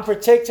as I'm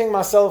protecting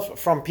myself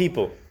from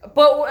people.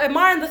 po e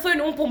marrin dhe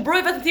thonë un po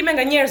mbroj veten time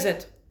nga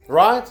njerëzit.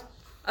 Right?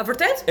 A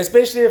vërtet?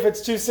 Especially if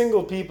it's two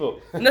single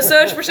people. Nëse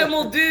është për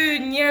shembull dy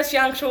njerëz që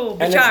janë kështu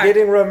And it's beqar.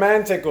 getting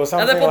romantic or Edhe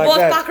something po like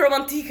bëhet that. pak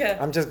romantike.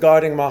 I'm just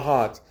guarding my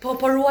heart. Po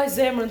ruaj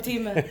zemrën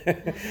time.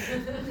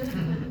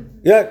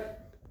 Yeah,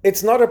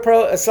 it's not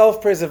a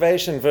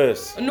self-preservation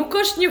verse. Nuk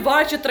është një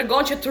varg që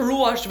tregon që të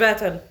ruash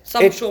veten, sa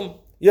më It- shumë.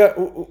 Yeah,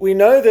 we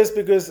know this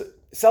because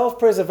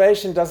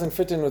self-preservation doesn't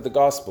fit in with the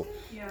gospel.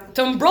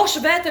 Të mbrosh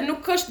veten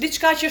nuk është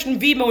diçka që është në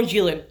vijë me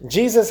ungjillin.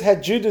 Jesus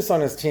had Judas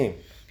on his team.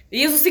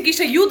 Jezusi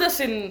kishte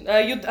Judasin,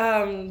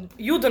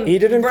 Judën He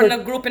didn't për pro-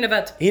 në grupin e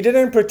vet. He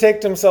didn't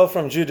protect himself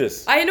from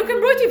Judas. Ai nuk e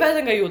mbrojti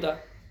veten nga Juda.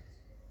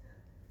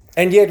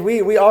 And yet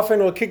we often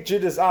will kick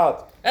Judas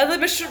out. Edhe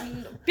me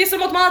pjesën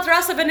më të madhe të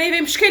rasteve ne I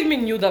vëmë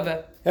shkelmin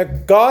Judave.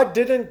 God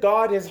didn't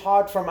guard his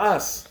heart from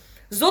us.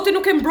 Zoti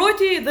nuk e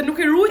mbrojti dhe nuk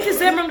e ruajti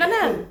zemrën nga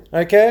ne.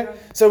 Okay?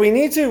 So we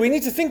need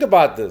to think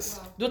about this.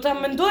 Duhet ta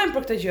mendojmë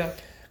për këtë gjë.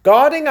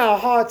 Guarding our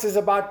hearts is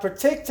about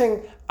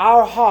protecting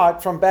our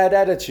heart from bad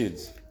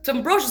attitudes, Të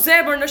mbrosh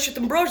zemrën është që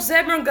të mbrosh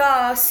zemrën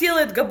nga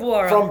sjelljet e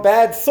gabuara, from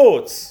bad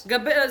thoughts, nga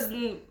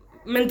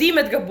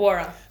mendimet e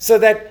gabuara. so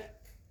that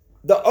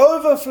the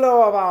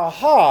overflow of our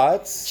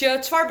hearts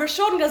Që çfarë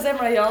bërshon nga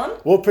zemra jon,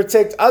 will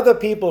protect other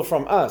people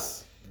from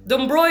us. do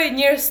mbrojë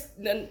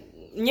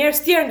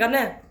njerëz tjerë nga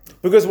ne.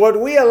 Because what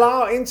we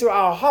allow into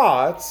our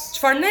hearts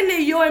Çfarë ne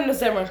lejojmë në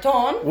zemrën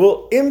tonë,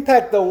 will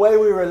impact the way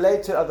we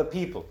relate to other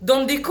people. do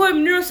ndikojë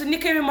mënyrën se ne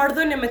kemi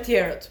marrëdhënie me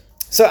tjerët.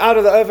 So out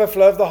of the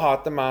overflow of the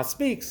heart, the mouth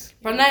speaks.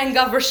 Prandaj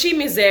nga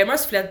vërshimi I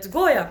zemrës flet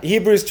goja.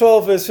 Hebrews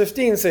 12 verse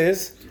 15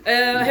 says,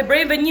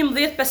 Hebrejve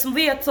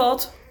 11:15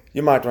 thot,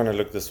 you might want to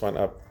look this one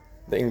up.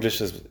 The English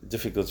is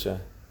difficult here.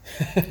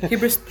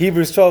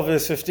 Hebrews 12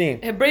 verse 15.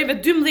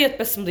 Hebrejve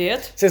 12:15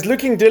 It says,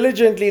 looking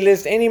diligently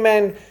lest any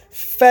man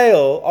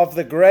fail of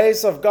the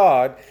grace of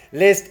God,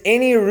 lest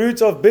any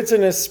root of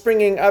bitterness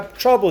springing up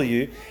trouble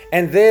you,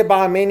 and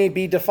thereby many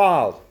be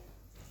defiled.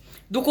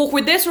 duke u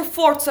kujdesur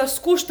fort sa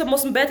askush të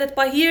mos mbetet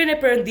pa hirin e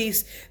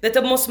Perëndis dhe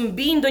të mos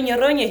mbi ndonjë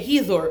rënje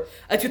hidhur,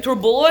 aty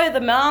turbulloj dhe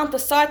me anë të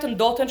saj të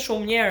ndoten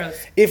shumë njerëz.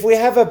 If we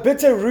have a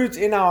bitter root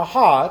in our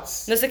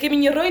hearts, Nëse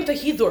kemi një rënjë të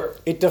hidhur,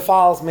 it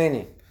defiles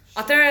many.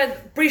 atëherë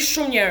prish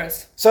shumë njerëz.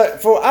 So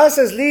for us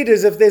as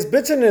leaders, if there's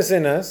bitterness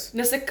in us,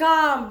 Nëse ka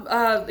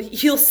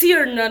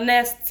hillësirë në ne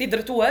si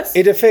drejtues,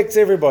 it affects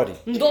everybody.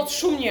 ndot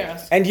shumë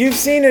njerëz. And you've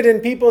seen it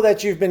in people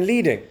that you've been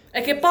leading.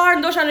 E ke parë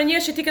ndoshta në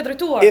njerëz që ti ke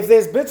drejtuar. If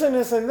there's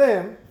bitterness in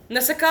them,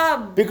 Nëse ka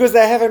because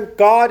they haven't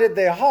guarded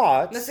their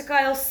hearts, Nëse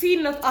ka ellësi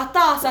në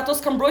ata se ato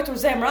s'kan mbrojtur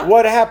zemra,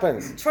 what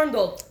happens? çfarë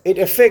ndodh? It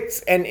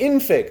affects and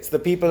infects the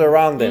people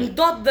around them.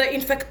 Ndot dhe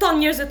infekton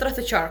njerëzit rreth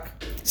të qark.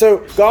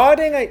 So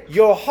guarding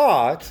your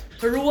heart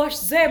Të ruash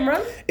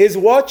zemrën is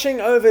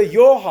watching over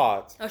your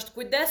heart është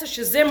kujdesesh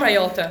që zemra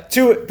jote,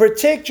 to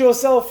protect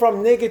yourself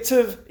from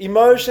negative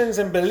emotions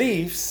and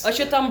beliefs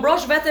është që ta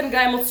mbrosh veten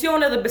nga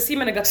emocione dhe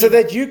besime so negative.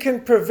 that you can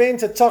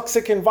prevent a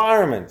toxic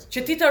environment.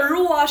 Që ti të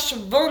ruash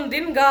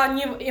vendin nga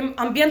një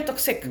ambient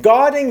toksik.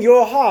 Guarding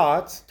your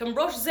heart Të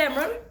mbrosh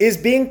zemrën is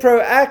being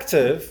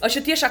proactive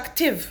është që ti jesh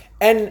aktiv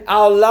and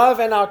our love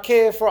and our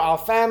care for our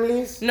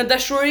families në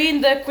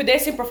dashurinë dhe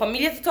kujdesin për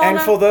familjet and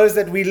tona for those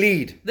that we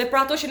lead. dhe për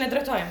ato që ne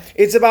drejtojmë.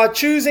 It's about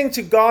choosing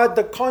to guard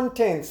the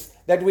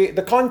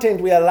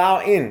content we allow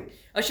in,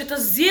 Është që të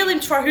zgjellim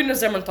çfarë hyn në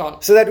zemrën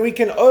tonë. so that we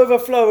can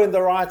overflow in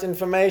the right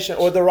information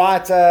or the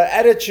right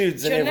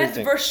attitudes and Që ne të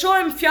everything.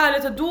 vërshojmë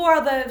fjalët e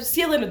duara dhe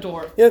sjelljen e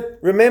duhur.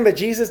 Remember,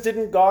 Jesus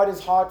didn't guard his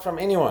heart from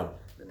anyone.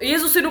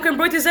 Jezusi nuk e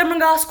mbrojti zemrën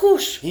nga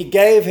askush. He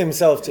gave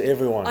himself to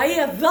everyone. Ai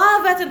e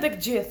dha veten tek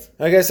gjithë.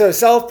 Okay, so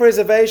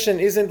self-preservation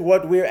isn't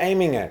what we're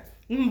aiming at.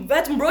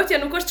 Vetë mbrojtja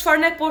nuk është çfarë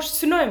ne po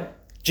synojmë.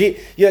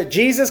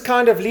 Jesus'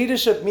 kind of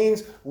leadership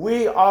means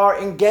we are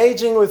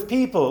engaging with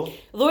people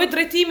Lloji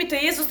drejtimi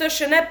të Jezusit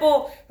është që ne po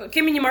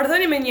kemi një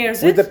marrëdhënie me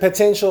with the njerëzit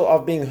potential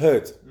of being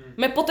hurt.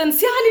 me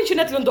potencialin që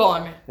ne të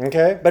lëndohemi.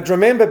 Okay? But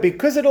remember,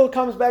 because it all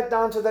comes back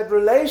down to that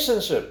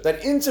relationship,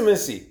 that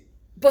intimacy,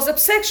 Po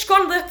sepse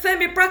shkon dhe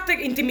kthehemi prap tek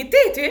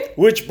intimiteti,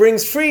 which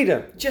brings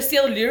freedom, që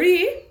sjell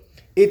liri,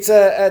 it's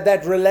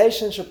that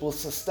relationship will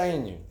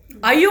sustain you.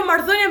 ajo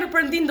marrëdhënia me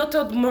Perëndin do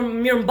të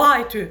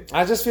mirëmbaj ty.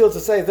 I just feel to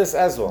say this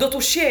as well. Do të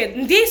ushqej.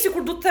 Ndjej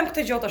sikur du të them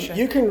këtë gjë tash.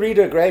 You can read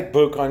a great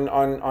book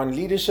on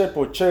leadership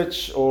or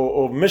church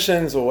or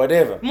missions or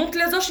whatever. Mund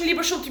të lexosh një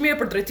libër shumë të mirë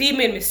për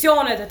drejtimin,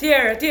 misionet,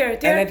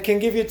 etj. And it can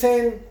give you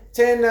 10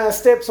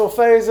 steps or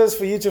phases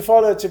for you to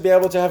follow to be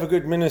able to have a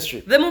good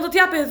ministry. Dhe mund të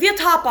t'japë 10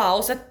 hapa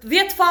ose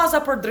 10 faza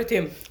për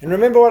drejtim. And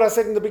remember what I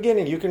said in the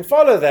beginning, you can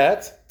follow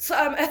that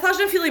E thash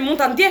në fillim, mund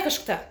ta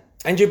ndjekësh këtë.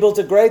 and you built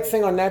a great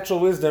thing on natural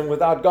wisdom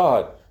without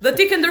God. Dhe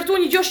ti ke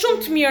ndërtuar një gjë shumë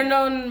të mirë në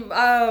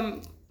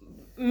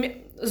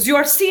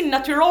zgjuarsinë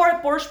natyrore,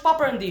 por është pa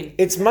Perëndin.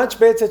 It's much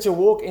better to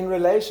walk in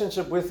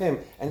relationship with him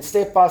and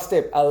step by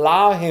step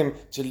allow him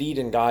to lead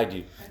and guide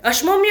you.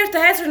 Është më mirë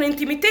të ecësh në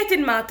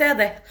intimitetin me atë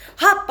dhe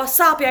hap pas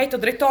hapi ai të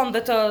drejton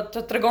dhe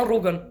të tregon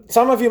rrugën.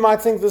 Some of you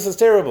might think this is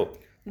terrible.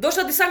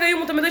 Ndoshta disa nga ju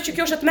mund të mendojnë që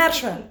kjo është e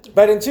tmerrshme.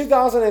 But in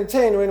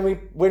 2010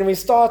 when we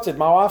started,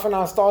 my wife and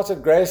I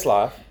started Grace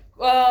Life,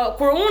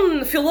 Kur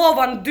unë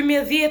fillova në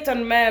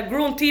 2010 me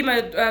gruan time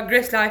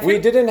Grace Life, we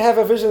didn't have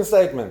a vision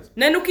statement.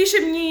 ne nuk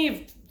ishim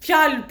një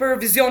fjalë për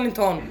vizionin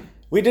ton.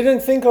 We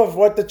didn't think of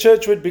what the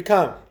church would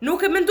become.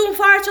 Nuk e menduam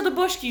fare që të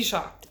bësh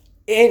kisha.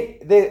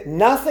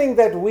 Nothing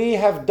that we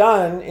have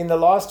done in the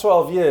last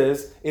 12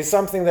 years is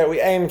something that we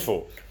aimed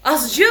for.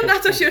 Asgjë nga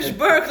ato që është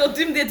bërë këto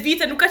 12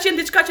 vite nuk ka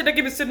qenë diçka që ne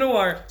kemi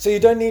synuar. So you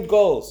don't need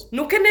goals.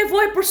 Nuk ke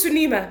nevojë për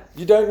synime.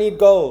 You don't need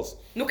goals.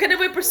 Nuk ke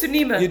nevojë për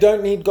synime. You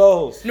don't need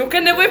goals. Nuk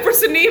ke nevojë për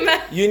synime.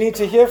 You need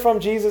to hear from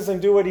Jesus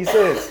and do what he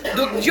says.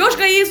 Do të dëgjosh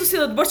nga Jezusi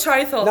dhe të bësh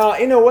çfarë i thotë. Now,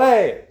 in a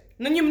way,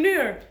 Në një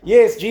mënyrë.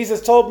 yes,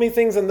 Jesus told me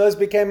things and those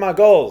became my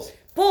goals.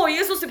 Po,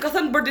 Jezusi ka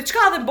thënë bër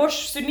diçka dhe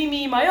bosh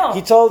synimi im ajo.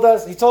 He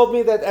told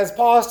me that as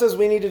pastors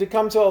we needed to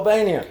come to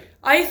Albania.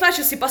 Ai tha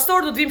që si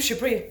pastor do të vim në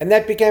Shqipëri. And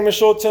that became a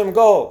short-term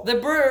goal. Dhe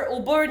u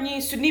bër një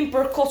synim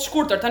për kohë të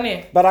shkurtër tani.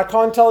 But I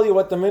can't tell you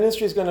what the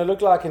ministry is going to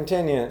look like in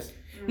 10 years.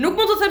 Nuk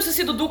mund të them se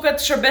si do duket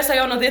shërbesa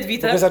jo në 10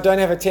 vite, Because I don't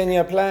have a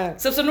 10-year plan.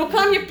 sepse nuk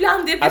kam një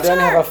plan 10 I don't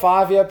have a vjeçar.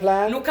 5-year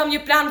plan. Nuk kam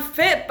një plan I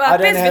 5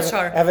 don't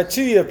vjeçar. have a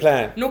 2-year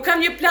plan. Nuk kam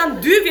një plan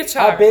 2 I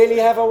vjeçar. barely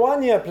have a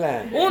 1-year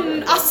plan.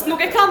 Unë as nuk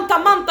e kam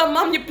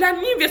tamam një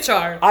plan 1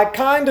 vjeçar. I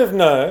kind of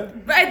know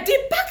E di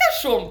pak a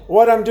shumë.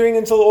 what I'm doing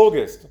until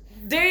August.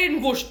 Deri në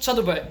gusht, ç'a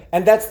do bëj?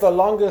 And that's the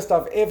longest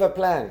I've ever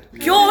planned.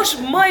 Kjo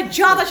është më e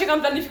gjata që kam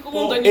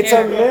planifikuar It's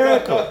a ndonjëherë.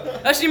 miracle.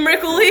 Është një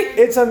mrekulli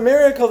It's a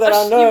miracle that I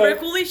Është një know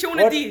mrekulli që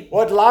unë e di.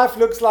 what life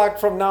looks like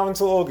from now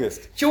until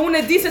August. që unë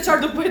e di se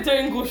çfarë do bëj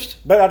deri në gusht.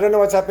 But I don't know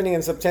what's happening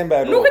in September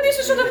at all. Nuk e di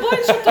se ç'do bëj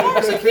në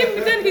shtator, se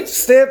kemi den hiç.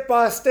 Step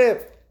by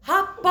step.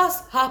 Hap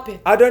pas hapi.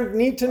 I don't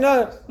need to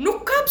know.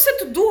 Nuk kam ka pse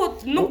të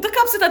duhet, nuk të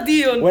ka pse ta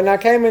diun. When I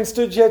came and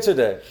stood here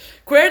today,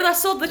 Kur erdha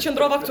sot dhe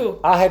qëndrova këtu,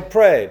 I had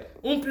prayed.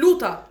 unë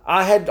pluta.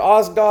 I had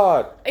asked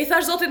God. E I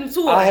thash Zotit më I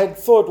thuaj, had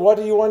thought, what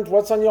do you want?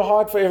 What's on your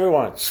heart for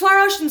everyone?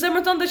 çfarë është në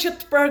zemrën tënde që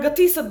të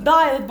përgatisë të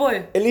daj dhe të bëj?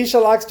 Elisha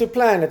likes to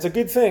plan. It's a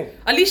good thing.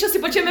 Alisha si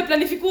pëlqen me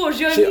planifikuar,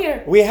 është gjë e mirë.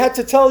 We had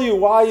to tell you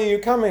why are you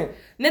coming.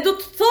 Ne do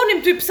të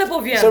thonim ty pse po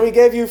So vjen. we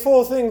gave you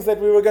 4 things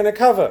that we were going to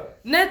cover.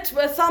 Ne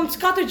të tham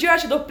 4 gjëra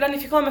që do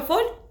planifikojmë me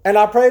fol. And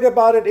I prayed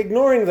about it,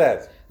 ignoring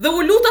that. Dhe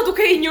u luta duke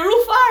I ignoru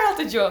fare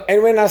atë gjë.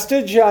 And when I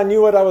stood here, I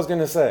knew what I was going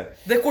to say.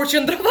 Dhe kur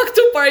qëndrova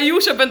këtu para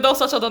jush e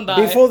vendosa çfarë do ndaj.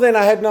 Before then,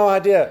 I had no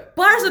idea.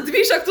 Para se të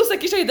visha këtu se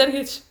kisha ide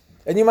hiç.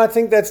 And you might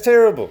think that's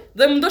terrible.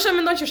 Dhe më ndosha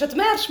mendon që është e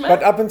tmerrshme.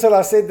 But up until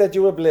I said that,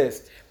 you were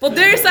blessed. Po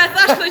derisa e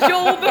thash këtë gjë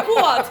u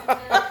bekuat.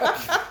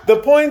 The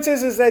point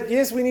is that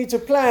yes, we need to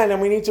plan and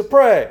we need to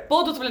pray.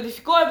 Po do të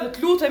planifikojmë dhe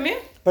të lutemi,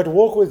 But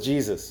walk with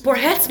Jesus. por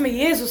hec me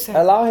Jezusin.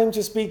 Allow him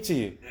to speak to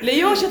you.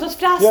 Lejo që të të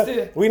flas ty.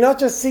 Yeah, we're not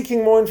just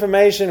seeking more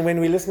information when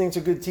we're listening to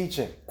good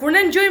teaching. Kur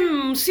ne ngjojmë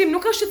mësim,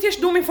 nuk është që thjesht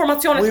duam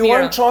informacione të We mira.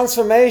 want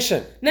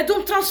transformation. Ne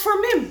duam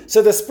transformim.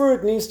 So the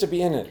Spirit needs to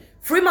be in it.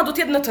 Fryma do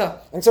të jetë në të.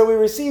 And so we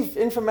receive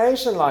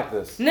information like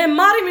this. Ne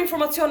marrim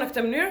informacione në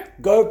këtë mënyrë.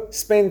 Go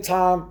spend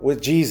time with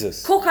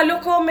Jesus. Ko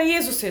kalo kohë me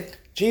Jezusit.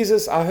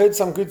 Jesus, I heard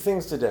some good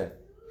things today.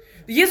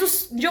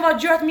 Jezus ngjova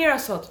gjëra të mira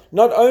sot.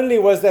 Not only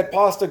was that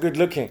pastor good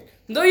looking,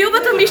 Do jo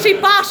vetëm ishte I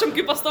pashëm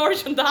ky pastor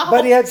që ndau.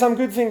 but he had some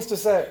good things to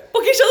say.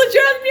 Po kishte edhe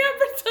gjëra të mira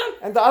për të.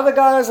 And the other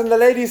guys and the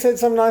ladies said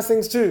some nice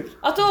things too.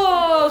 Ato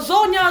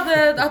zonja dhe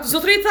ato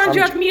zotërit thanë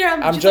gjëra të mira.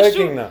 I'm gjithashtu.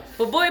 joking now.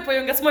 Po bëj, po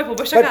jo ngacmoj, po bëj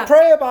But shaka.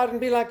 pray about it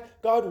and be like,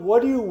 God,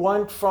 what do you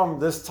want from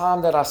this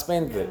time that I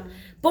spent there?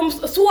 Po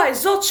më thuaj,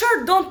 Zot,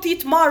 çfarë don ti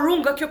të marr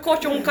unë nga kjo kohë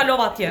që unë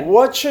kalova atje?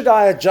 What should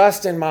I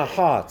adjust in my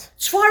heart?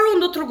 Çfarë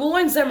unë do të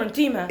rregulloj në zemrën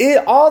time?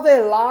 Are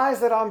there lies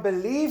that I'm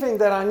believing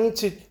that I need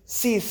to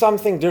see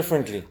something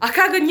differently? A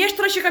ka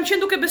gënjeshtra që kam qenë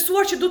duke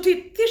besuar që du ti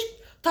thjesht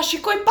ta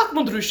shikoj pak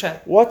më ndryshe?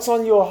 What's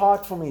on your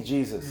heart for me,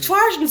 Jesus?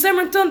 Çfarë është në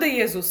zemrën tënde,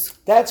 Jezus?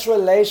 That's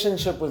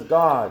relationship with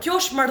God. Kjo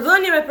është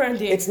marrëdhënie me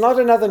Perëndin. It's not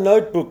another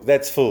notebook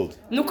that's filled,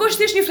 Nuk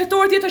është thjesht një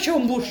fletor tjetër që u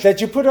mbush.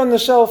 that you put on the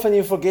shelf and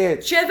you forget.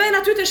 Që e vën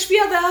aty te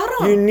shtëpia dhe e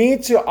harron. You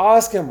need to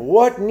ask Him,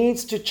 what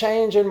needs to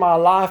change in my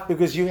life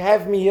because you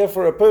have me here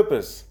for a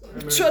purpose.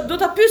 Që do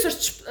ta pyesësh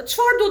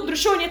çfarë do të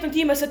ndryshojë në jetën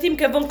time se ti më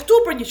ke vënë këtu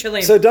për një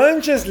qëllim. So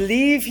don't just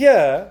leave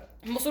here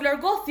Mos u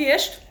largo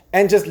thjesht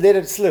and just let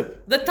it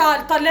slip. dhe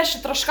ta lesh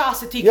të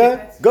trashkasit iki.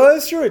 Yeah? Go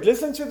through it.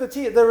 Listen to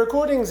the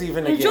recordings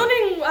even again.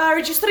 Ngjonin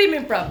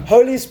regjistrimin prap.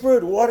 Holy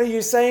Spirit, what are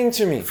you saying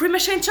to me?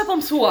 Frymë shenjtë çfarë po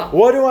më thua?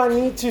 What do I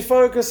need to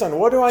focus on?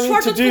 What do I need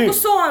Çfarë to do të do?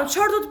 fokusohem?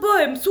 Çfarë do të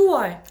bëj? Më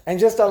thuaj. And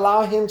just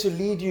allow Him to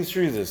lead you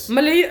through this.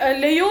 Më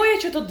lejoje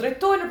që të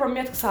drejtoj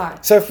nëpërmjet kësaj.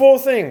 So 4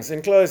 things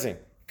in closing.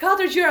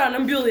 4 gjëra në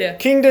mbyllje.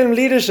 Kingdom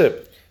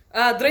leadership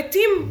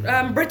Drejtim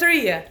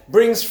mbretërie.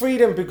 brings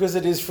freedom because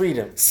it is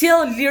freedom.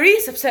 Sjell liri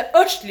sepse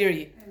është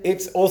liri.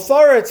 It's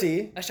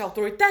authority, Është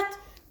autoritet,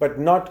 but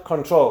not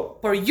control.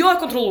 por jo e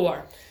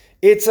kontrolluar.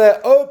 It's an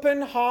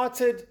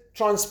open-hearted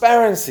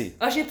transparency.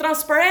 Është një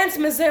transparencë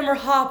me zemër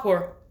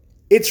hapur.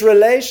 It's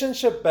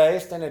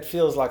relationship-based and it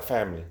feels like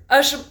family.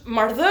 Është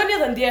marrëdhënie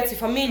dhe ndihet si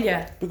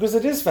familje, Because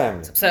it is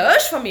family. se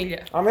është familje.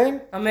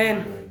 Amen?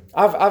 Amen.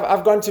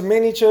 I've gone to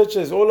many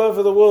churches all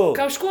over the world.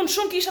 Kam shkuar në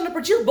shumë kisha në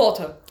përgjithë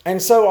botën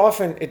And so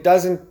often it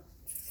doesn't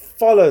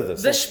follow dhe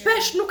this.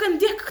 shpesh nuk e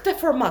ndjek këtë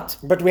format.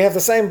 But we have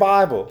the same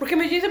Bible. Por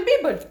kemi gjithë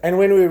Bibël. And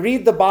when we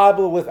read the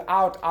Bible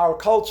without our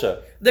culture,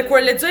 Dhe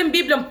kur lexojmë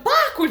Biblën pa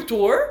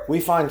kulturë,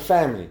 we find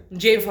family.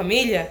 gjejmë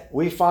familje,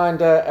 We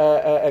find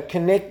a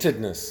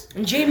connectedness.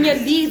 gjejmë një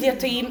lidhje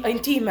të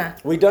intime.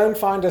 We don't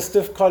find a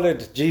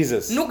stiff-collared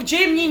Jesus. Nuk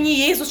gjejmë një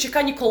Jezus që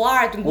ka një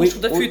kollar të ngushtë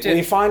dhe We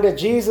fytyrë. find a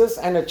Jesus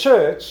and a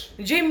church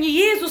Gjejmë një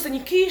Jezus e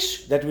një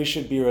kish that we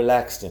should be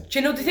relaxed in.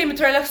 që ne do të themi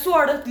të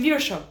relaksuar dhe të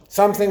lirshëm,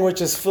 Something which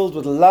is filled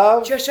with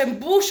love që është e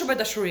mbushur me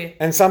dashuri,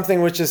 and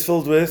something which is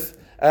filled with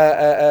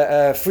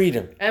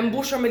freedom. e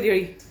mbushur me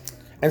liri.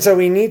 And so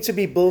we need to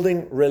be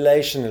building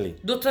relationally.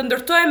 Do të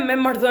ndërtojmë me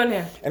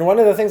marrëdhënie. And one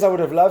of the things I would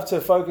have loved to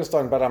have focused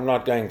on, but I'm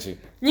not going to,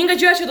 Një nga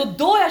gjërat që do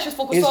doja që të is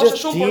fokusohesh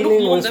just shumë por nuk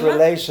dealing with mundem,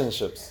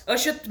 relationships.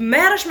 është që të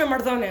merresh me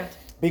marrëdhëniet.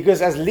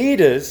 Because as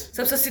leaders,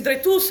 Sepse si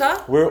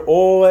drejtuesa, we're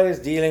always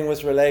dealing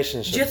with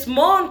relationships.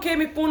 gjithmonë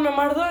kemi punë me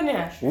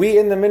marrëdhënie. We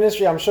in the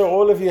ministry, I'm sure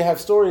all of you have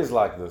stories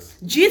like this.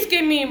 Gjithë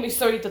kemi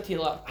histori të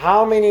tilla.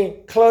 How many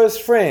close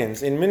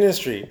friends in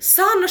ministry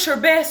Sa në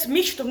shërbes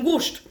miq të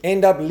ngushtë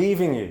end up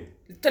leaving you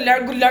të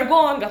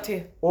largohen nga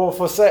ti or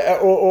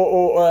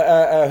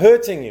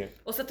hurting you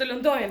ose të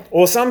lëndojnë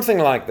or something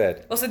like that?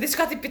 ose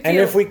diçka tipi And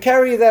if tillë. we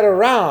carry that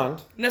around,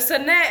 Nëse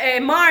ne e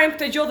marrim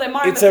këtë gjë dhe e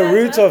marrim it's a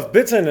root vete, of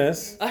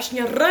bitterness është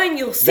një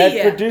rrënjë that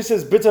illësie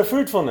produces bitter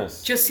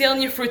fruitfulness. që sjell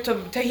një fryt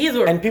të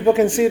hidhur. And people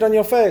can see it on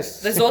your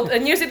face. Dhe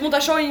njerëzit mund ta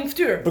shohin në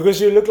fytyrë,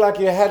 Because you look like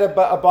you had a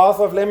bath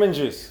of lemon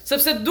juice.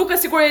 sepse duket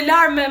sikur e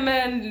lar me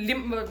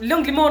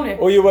lëng limoni.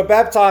 Or you were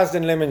baptized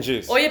in lemon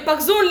juice. O je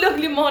pakzuar lëng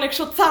limoni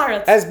kështu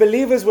tharët. As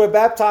believers, we're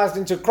baptized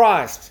into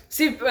Christ. Christ.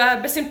 Si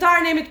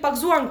besimtarë ne jemi të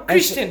pagzuar në And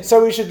Krishtin.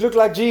 so we should look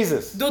like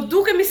Jesus, Do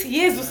dukemi si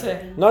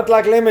Jezusi, not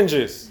like lemon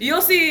juice. jo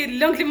si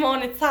lëng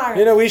limoni You thare.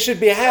 know, we should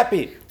be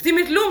happy, Të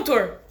jemi të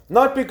lumtur,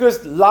 not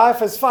because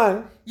life is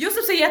fun, jo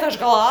sepse jeta është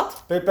gallat,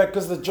 but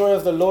because the joy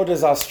of the Lord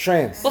is our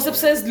strength. po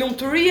sepse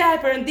lumturia e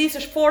Perëndisë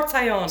është forca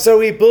jonë. So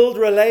we build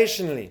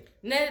relationally.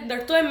 Ne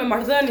ndërtojmë me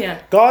marrëdhënie.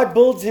 God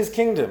builds his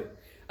kingdom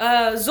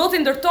Zoti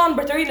ndërton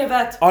mbretërinë e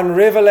vet on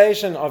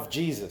revelation of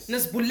Jesus, në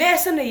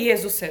zbulesën e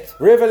Jezusit,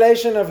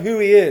 revelation of who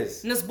he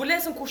is. në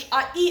zbulesën kush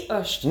ai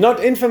është.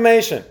 Not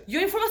information, Jo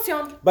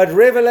informacion, but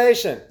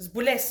revelation,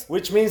 zbulesë.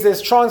 which means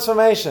there's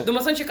transformation. Do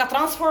të thonë që ka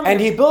transformim.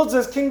 And he builds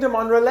his kingdom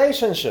on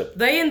relationship.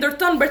 Dhe ai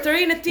ndërton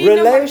mbretërinë e tij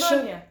në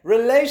marrëdhënie.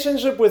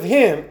 Relationship with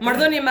him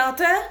Marrëdhënie me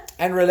atë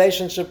and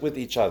relationship with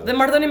each dhe other.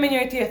 marrëdhënie me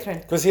njëri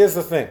tjetrin. Because here's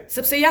the thing.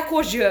 Sepse ja ku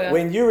është gjëja.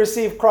 When you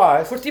receive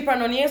Christ, Kur ti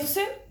pranon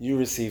Jezusin, you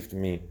received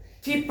me.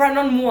 ti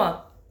pranon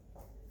mua.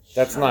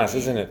 That's nice,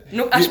 isn't it?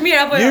 Nuk është mirë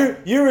apo jo?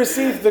 You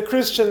received the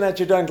Christian that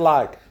you don't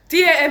like.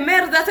 Ti e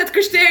merr dhe atë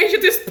krishterë që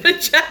ti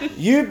s'pëlqen.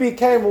 You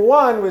became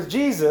one with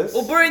Jesus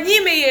U bëre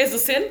një me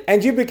Jezusin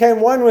and you became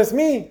one with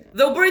me.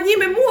 dhe u bëre një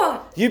me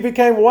mua. You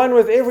became one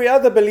with every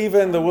other believer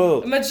in the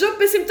world. Me çdo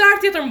besimtar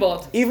tjetër në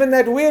botë. Even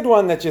that weird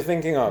one that you're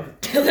thinking of.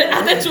 Dhe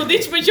atë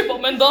çuditshme që po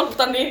mendon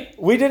tani,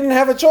 We didn't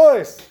have a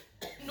choice.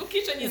 nuk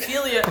kisha një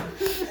zgjidhje.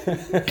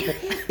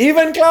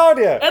 Even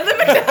Claudia. Edhe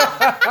me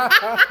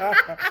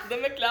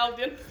dhe me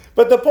Claudien.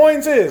 But the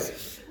point is,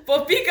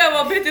 Po pika e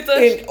mohabetit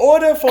është in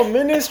order for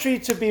ministry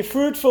to be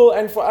fruitful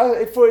and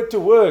for it to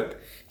work,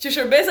 që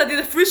shërbesa të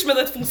jetë fryshme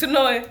dhe të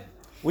funksionojë.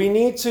 we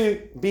need to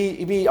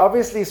be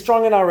obviously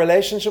strong in our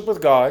relationship with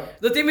God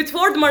Do të jemi të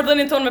fortë në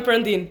marrëdhënien tonë me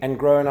Perëndin. and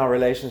grow in our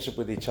relationship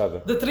with each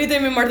other. Do të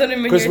rritemi në marrëdhënie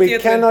me Because njëri we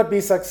tjetrin. cannot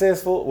be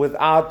successful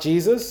without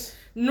Jesus,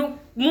 Nuk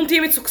mund të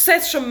jemi të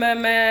suksesshëm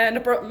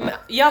me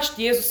jashtë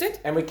Jezusit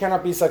and we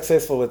cannot be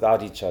successful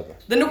without each other.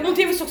 dhe nuk mund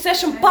të jemi të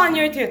suksesshëm pa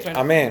njëri tjetrin.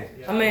 Amen.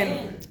 Amen.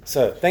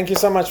 So, thank you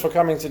so much for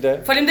coming today.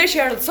 Faleminderit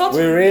që erdhët sot.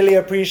 We really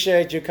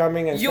appreciate you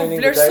coming and Ju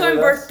spending the day vlerësojmë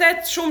with us. vërtet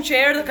shumë që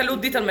erdhët kalu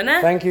ditën me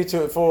ne. Thank you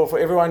for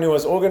everyone who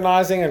was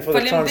organizing and for the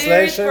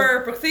Faleminderit translation,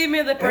 për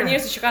përkthimin dhe për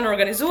njerëzit që kanë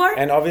organizuar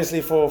and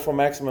obviously for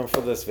Maximum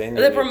for this venue.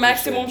 dhe We për appreciate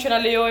Maximum që na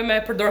lejoi me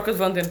përdor këtë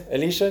vendin. it.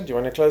 Alicia, do you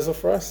want to close off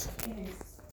for us?